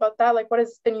comments about that? Like, what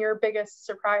has been your biggest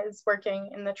surprise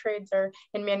working in the trades or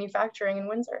in manufacturing in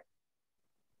Windsor?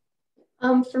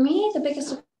 For me, the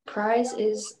biggest surprise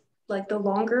is like the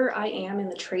longer I am in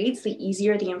the trades, the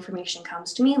easier the information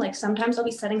comes to me. Like sometimes I'll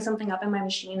be setting something up in my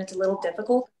machine, it's a little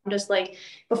difficult. I'm just like,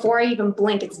 before I even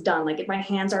blink, it's done. Like if my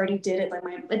hands already did it, like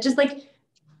it just like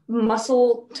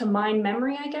muscle to mind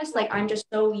memory, I guess. Like I'm just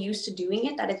so used to doing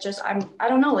it that it just, I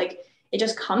don't know, like it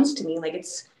just comes to me. Like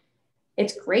it's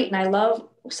great. And I love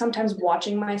sometimes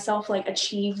watching myself like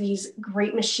achieve these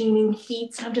great machining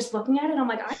feats. I'm just looking at it. I'm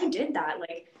like, I did that.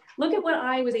 Like, look at what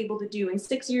I was able to do. And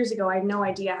 6 years ago, I had no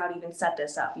idea how to even set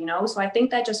this up, you know? So I think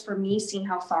that just for me, seeing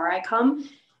how far I come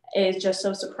is just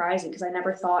so surprising because I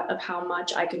never thought of how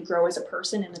much I could grow as a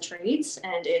person in the trades.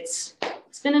 And it's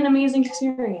been an amazing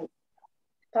experience.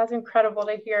 That's incredible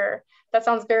to hear. That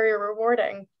sounds very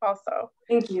rewarding also.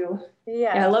 Thank you.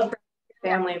 Yes. Yeah, I love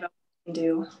family about what we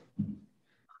do.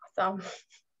 Awesome.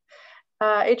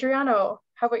 Adriano,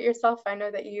 how about yourself? I know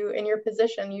that you, in your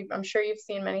position, I'm sure you've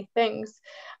seen many things.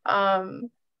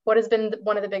 What has been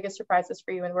one of the biggest surprises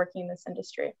for you in working in this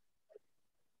industry?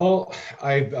 Well,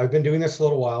 I've been doing this a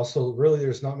little while, so really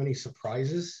there's not many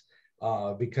surprises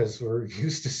because we're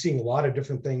used to seeing a lot of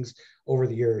different things over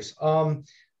the years.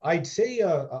 I'd say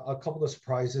a couple of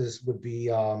surprises would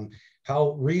be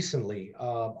how recently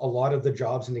a lot of the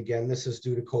jobs, and again, this is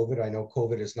due to COVID. I know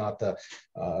COVID is not the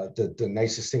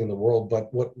nicest thing in the world, but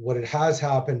what it has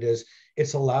happened is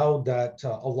it's allowed that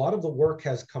a lot of the work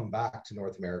has come back to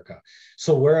North America.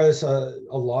 So whereas a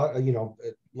lot,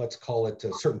 let's call it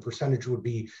a certain percentage would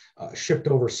be shipped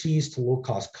overseas to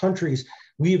low-cost countries,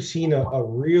 we have seen a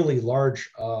really large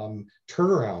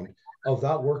turnaround of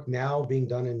that work now being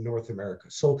done in North America.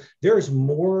 So there's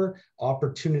more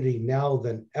opportunity now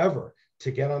than ever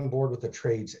to get on board with the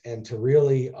trades and to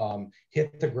really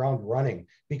hit the ground running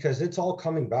because it's all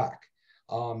coming back.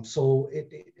 So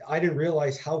I didn't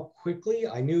realize how quickly.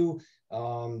 I knew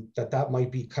that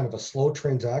might be kind of a slow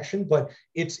transaction, but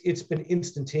it's been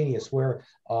instantaneous where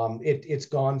it's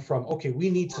gone from, okay, we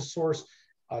need to source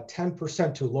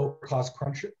 10% to low-cost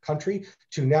country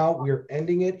to now we're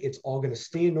ending it. It's all going to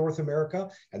stay in North America,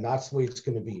 and that's the way it's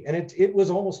going to be. And it was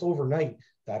almost overnight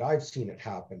that I've seen it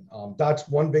happen. That's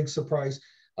one big surprise.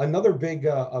 Another big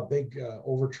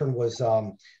overturn was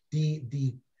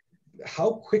the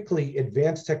how quickly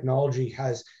advanced technology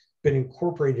has been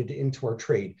incorporated into our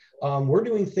trade. We're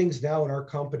doing things now in our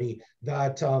company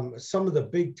that some of the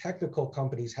big technical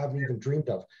companies haven't even dreamed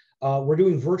of. We're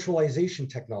doing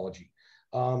virtualization technology.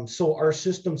 So our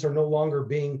systems are no longer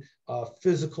being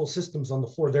physical systems on the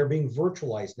floor. They're being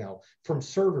virtualized now from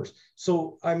servers.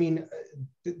 So, I mean,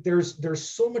 there's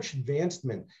so much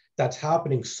advancement that's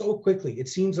happening so quickly. It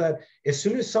seems that as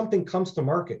soon as something comes to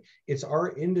market, it's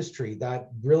our industry that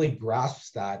really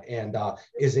grasps that and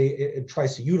it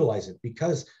tries to utilize it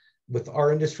because with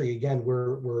our industry, again,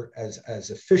 we're as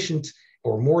efficient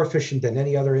or more efficient than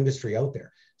any other industry out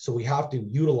there. So we have to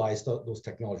utilize those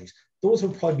technologies. Those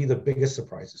would probably be the biggest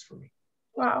surprises for me.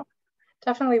 Wow,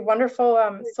 definitely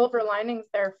wonderful silver linings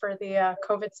there for the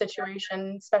COVID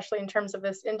situation, especially in terms of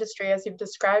this industry. As you've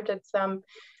described, it's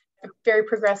very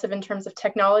progressive in terms of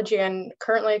technology and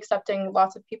currently accepting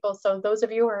lots of people. So those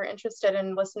of you who are interested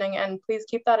in listening, and please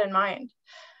keep that in mind.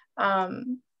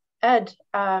 Ed,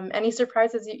 any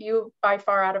surprises? You by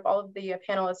far out of all of the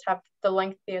panelists have the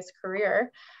lengthiest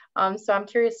career. So I'm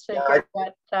curious to hear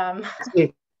what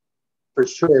For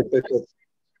sure, because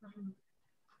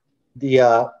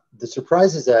the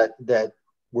surprises that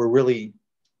were really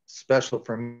special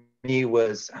for me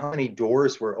was how many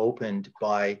doors were opened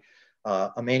by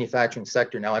a manufacturing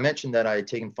sector. Now, I mentioned that I had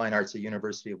taken fine arts at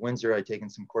University of Windsor. I'd taken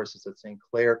some courses at St.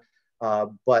 Clair,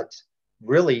 but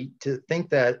really to think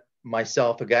that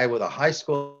myself, a guy with a high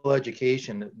school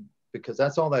education, because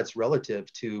that's all that's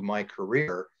relative to my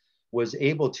career, was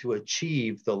able to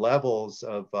achieve the levels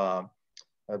of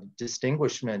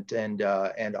distinguishment and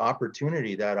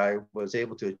opportunity that I was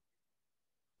able to.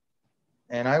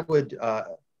 And I would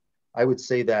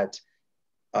say that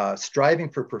striving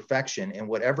for perfection in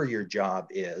whatever your job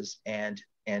is, and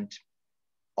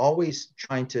always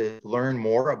trying to learn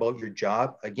more about your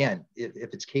job. Again,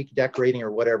 if it's cake decorating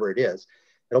or whatever it is,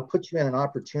 it'll put you in an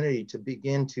opportunity to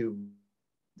begin to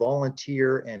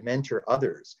volunteer and mentor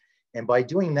others. And by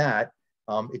doing that,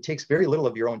 it takes very little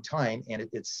of your own time, and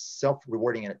it's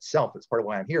self-rewarding in itself. It's part of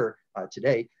why I'm here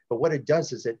today. But what it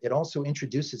does is it also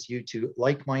introduces you to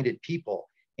like-minded people.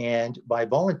 And by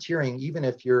volunteering, even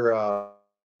if you're a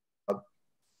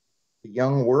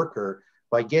young worker,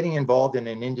 by getting involved in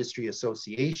an industry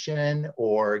association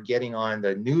or getting on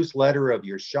the newsletter of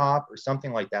your shop or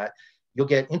something like that, you'll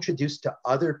get introduced to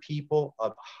other people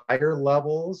of higher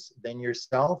levels than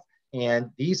yourself. And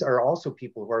these are also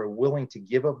people who are willing to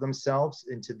give of themselves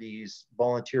into these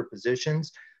volunteer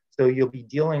positions. So you'll be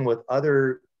dealing with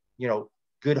other,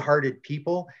 good-hearted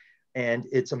people. And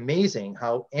it's amazing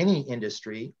how any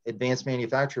industry, advanced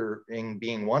manufacturing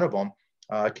being one of them,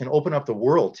 can open up the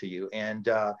world to you and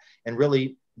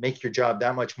really make your job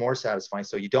that much more satisfying.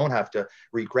 So you don't have to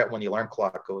regret when the alarm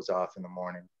clock goes off in the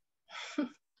morning.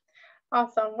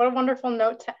 Awesome. What a wonderful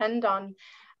note to end on.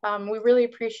 We really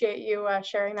appreciate you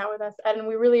sharing that with us, Ed, and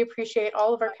we really appreciate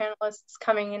all of our panelists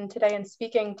coming in today and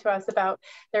speaking to us about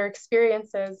their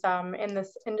experiences in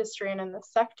this industry and in this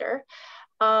sector.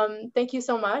 Thank you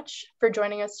so much for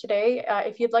joining us today.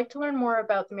 If you'd like to learn more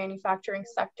about the manufacturing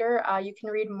sector, you can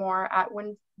read more at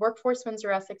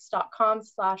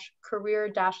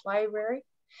workforcewindsoressex.com/career-library.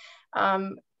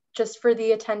 Just for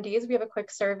the attendees, we have a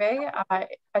quick survey.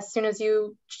 As soon as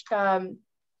you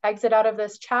exit out of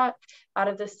this chat, out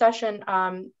of this session,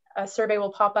 a survey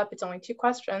will pop up. It's only 2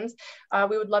 questions.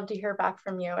 We would love to hear back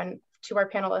from you. And to our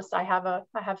panelists, I have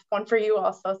one for you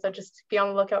also, so just be on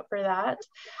the lookout for that.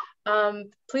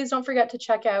 Please don't forget to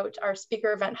check out our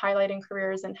speaker event highlighting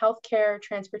careers in healthcare,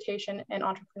 transportation, and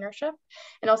entrepreneurship.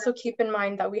 And also keep in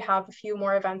mind that we have a few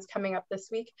more events coming up this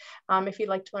week. If you'd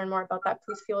like to learn more about that,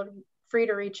 please feel free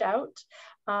to reach out.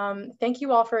 Thank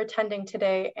you all for attending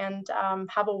today, and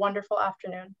have a wonderful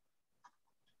afternoon.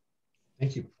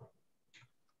 Thank you.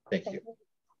 Thank you.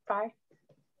 Bye.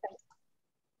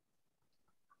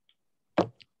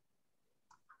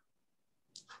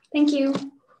 Thank you.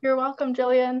 You're welcome,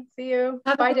 Jillian. See you.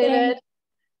 Bye, David.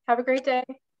 Have a great day.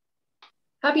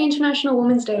 Happy International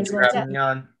Women's Day as well. Thanks for having me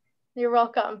on. You're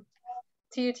welcome.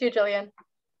 To you too, Jillian.